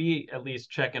NT-proBNP, which we at least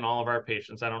check in all of our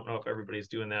patients. I don't know if everybody's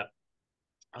doing that.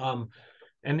 And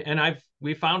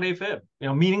we found AFib,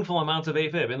 meaningful amounts of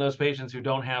AFib in those patients who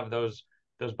don't have those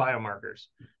biomarkers.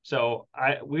 So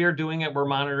we are doing it. We're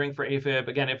monitoring for AFib.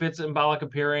 Again, if it's embolic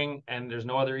appearing and there's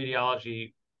no other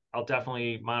etiology, I'll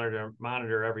definitely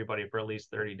monitor everybody for at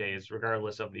least 30 days,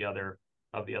 regardless of the other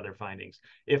findings.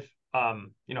 If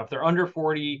if they're under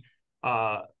 40,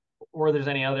 or there's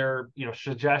any other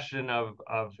suggestion of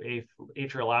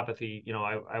atrialopathy,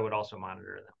 I would also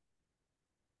monitor them.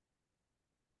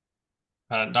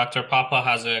 Dr. Papa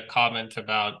has a comment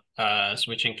about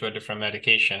switching to a different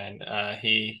medication, and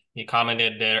he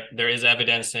commented there is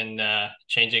evidence in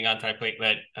changing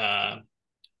antiplatelet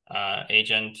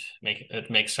agent. It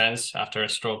makes sense after a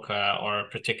stroke or a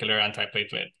particular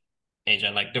antiplatelet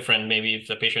agent, like different. Maybe if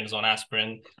the patient is on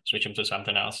aspirin, switch him to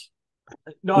something else.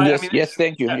 No, yes,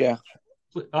 thank you. Yeah.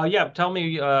 Yeah, tell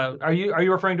me, are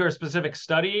you referring to a specific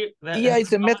study? Yeah,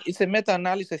 it's a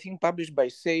meta-analysis, I think, published by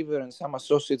Saver and some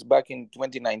associates back in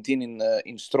 2019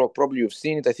 in stroke. Probably you've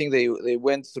seen it. I think they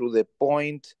went through the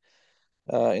point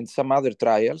in some other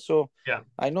trials. So yeah,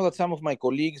 I know that some of my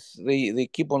colleagues they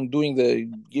keep on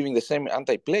giving the same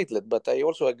antiplatelet, but I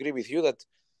also agree with you that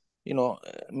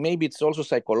maybe it's also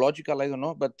psychological. I don't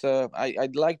know, but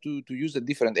I'd like to use a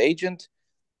different agent.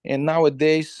 And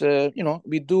nowadays,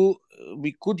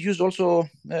 we could use also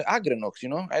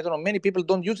Agrenox. I don't know, many people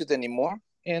don't use it anymore,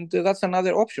 and that's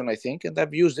another option, I think. And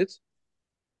I've used it,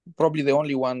 probably the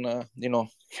only one,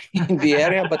 in the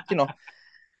area, but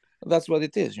that's what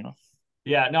it is.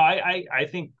 Yeah, no, I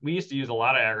think we used to use a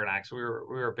lot of Agronax. We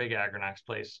were a big Agronax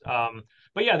place.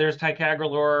 But yeah, there's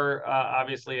ticagrelor.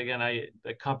 Obviously, again,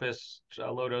 the Compass,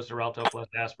 low dose Xarelto plus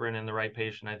aspirin in the right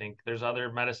patient. I think there's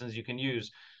other medicines you can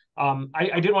use.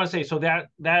 I did want to say, so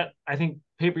that I think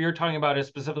paper you're talking about is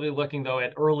specifically looking though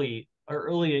at early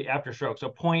after stroke. So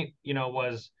point,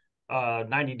 was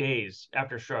 90 days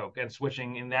after stroke, and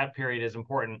switching in that period is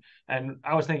important. And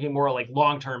I was thinking more like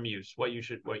long-term use, what you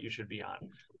should be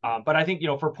on. But I think,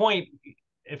 for point,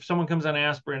 if someone comes on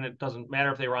aspirin, it doesn't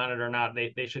matter if they were on it or not,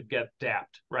 they should get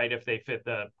DAPT, right? If they fit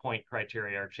the point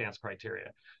criteria or chance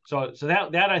criteria. So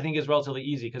that I think is relatively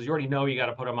easy, because you already know you got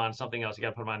to put them on something else. You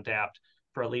got to put them on DAPT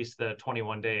for at least the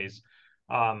 21 days.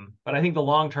 But I think the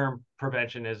long-term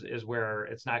prevention is where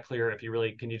it's not clear if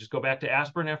can you just go back to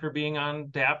aspirin after being on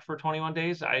DAPT for 21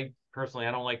 days? I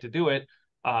don't like to do it.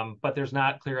 But there's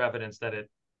not clear evidence that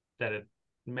it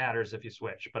matters if you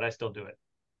switch, but I still do it.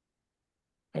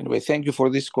 Anyway, thank you for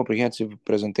this comprehensive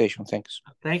presentation. Thanks.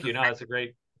 Thank you. No, that's a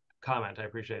great comment. I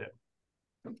appreciate it.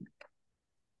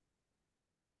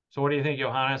 So what do you think,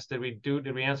 Johannes? Did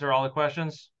we answer all the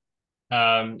questions?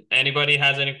 Anybody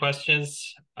has any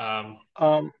questions? I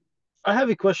have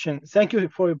a question. Thank you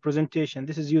for your presentation.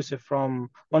 This is Yusuf from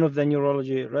one of the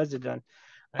neurology resident.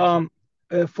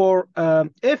 For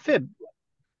AFib,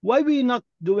 why we not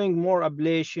doing more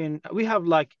ablation? We have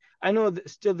I know that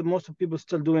still most of people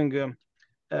still doing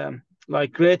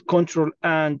rate control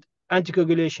and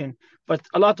anticoagulation, but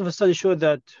a lot of studies show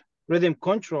that rhythm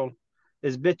control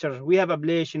is better. We have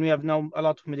ablation, we have now a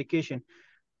lot of medication,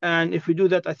 and if we do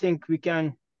that, I think we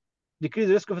can decrease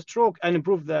the risk of a stroke and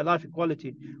improve the life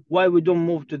quality. Why we don't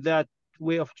move to that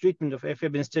way of treatment of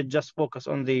AFib, instead just focus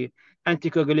on the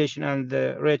anticoagulation and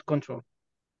the rate control?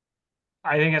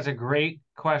 I think that's a great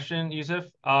question, Yusuf.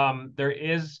 There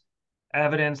is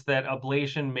evidence that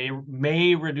ablation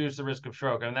may reduce the risk of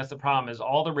stroke. And that's the problem, is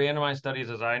all the randomized studies,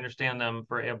 as I understand them,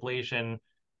 for ablation,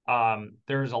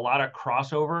 there's a lot of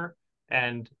crossover.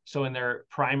 And so in their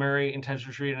primary intention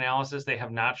to treat analysis, they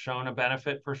have not shown a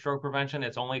benefit for stroke prevention.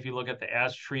 It's only if you look at the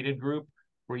as treated group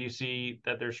where you see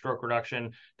that there's stroke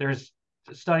reduction. There's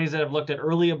studies that have looked at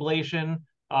early ablation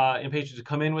in patients who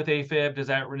come in with AFib. Does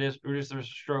that reduce their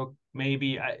stroke?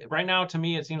 Maybe. Right now, to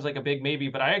me, it seems like a big maybe,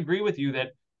 but I agree with you that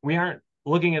we aren't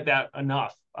looking at that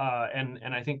enough. And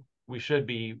I think we should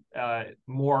be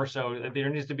more so. There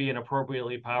needs to be an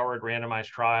appropriately powered randomized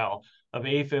trial of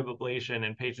AFib ablation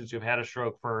in patients who've had a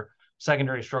stroke for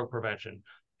secondary stroke prevention.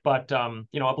 But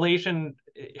ablation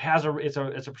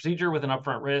it's a procedure with an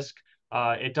upfront risk.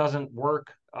 It doesn't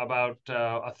work about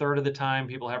a third of the time.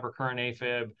 People have recurrent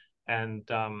AFib, and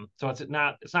so it's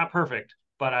not perfect.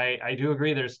 But I do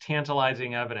agree there's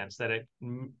tantalizing evidence that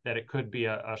it could be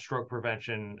a stroke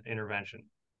prevention intervention.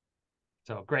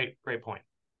 So great point.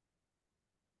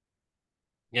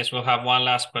 Yes, we'll have one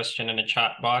last question in the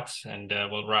chat box, and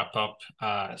we'll wrap up.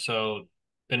 So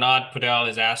Binod Pudel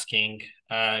is asking,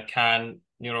 can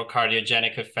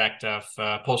neurocardiogenic effect of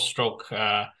post-stroke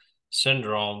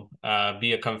syndrome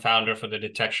be a confounder for the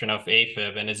detection of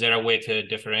AFib? And is there a way to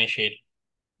differentiate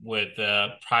with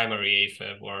primary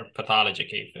AFib or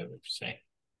pathologic AFib, if you say?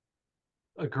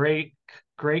 A great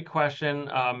question.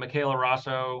 Michaela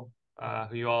Rosso,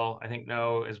 who you all I think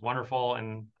know, is wonderful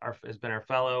and has been our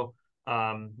fellow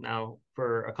now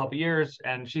for a couple of years,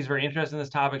 and she's very interested in this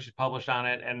topic. She's published on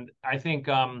it, and I think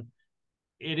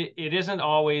it isn't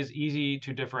always easy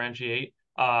to differentiate.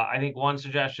 I think one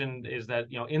suggestion is that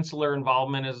insular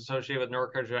involvement is associated with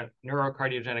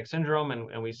neurocardiogenic syndrome,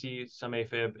 and we see some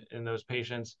AFib in those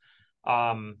patients,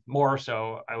 more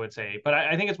so, I would say. But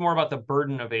I think it's more about the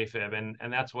burden of AFib,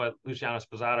 and that's what Luciano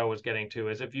Sposato was getting to,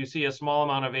 is if you see a small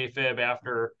amount of AFib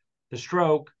after the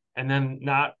stroke and then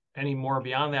not any more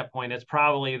beyond that point, it's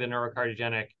probably the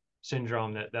neurocardiogenic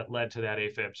syndrome that led to that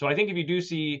AFib. So I think if you do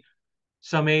see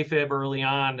some AFib early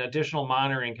on, additional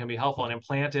monitoring can be helpful. An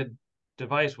implanted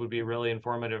device would be really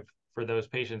informative for those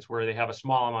patients where they have a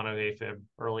small amount of AFib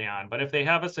early on. But if they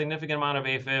have a significant amount of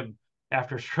AFib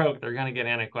after stroke, they're going to get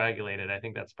anticoagulated. I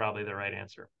think that's probably the right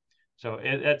answer. So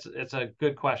it's a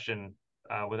good question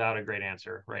without a great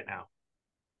answer right now.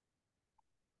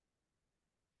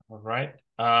 All right.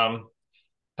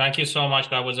 Thank you so much.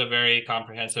 That was a very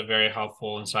comprehensive, very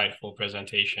helpful, insightful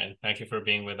presentation. Thank you for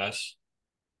being with us.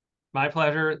 My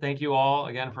pleasure. Thank you all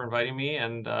again for inviting me.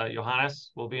 And Johannes,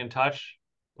 we'll be in touch.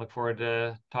 Look forward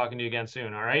to talking to you again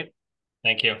soon. All right.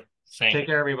 Thank you. Same. Take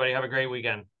care, everybody. Have a great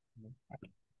weekend.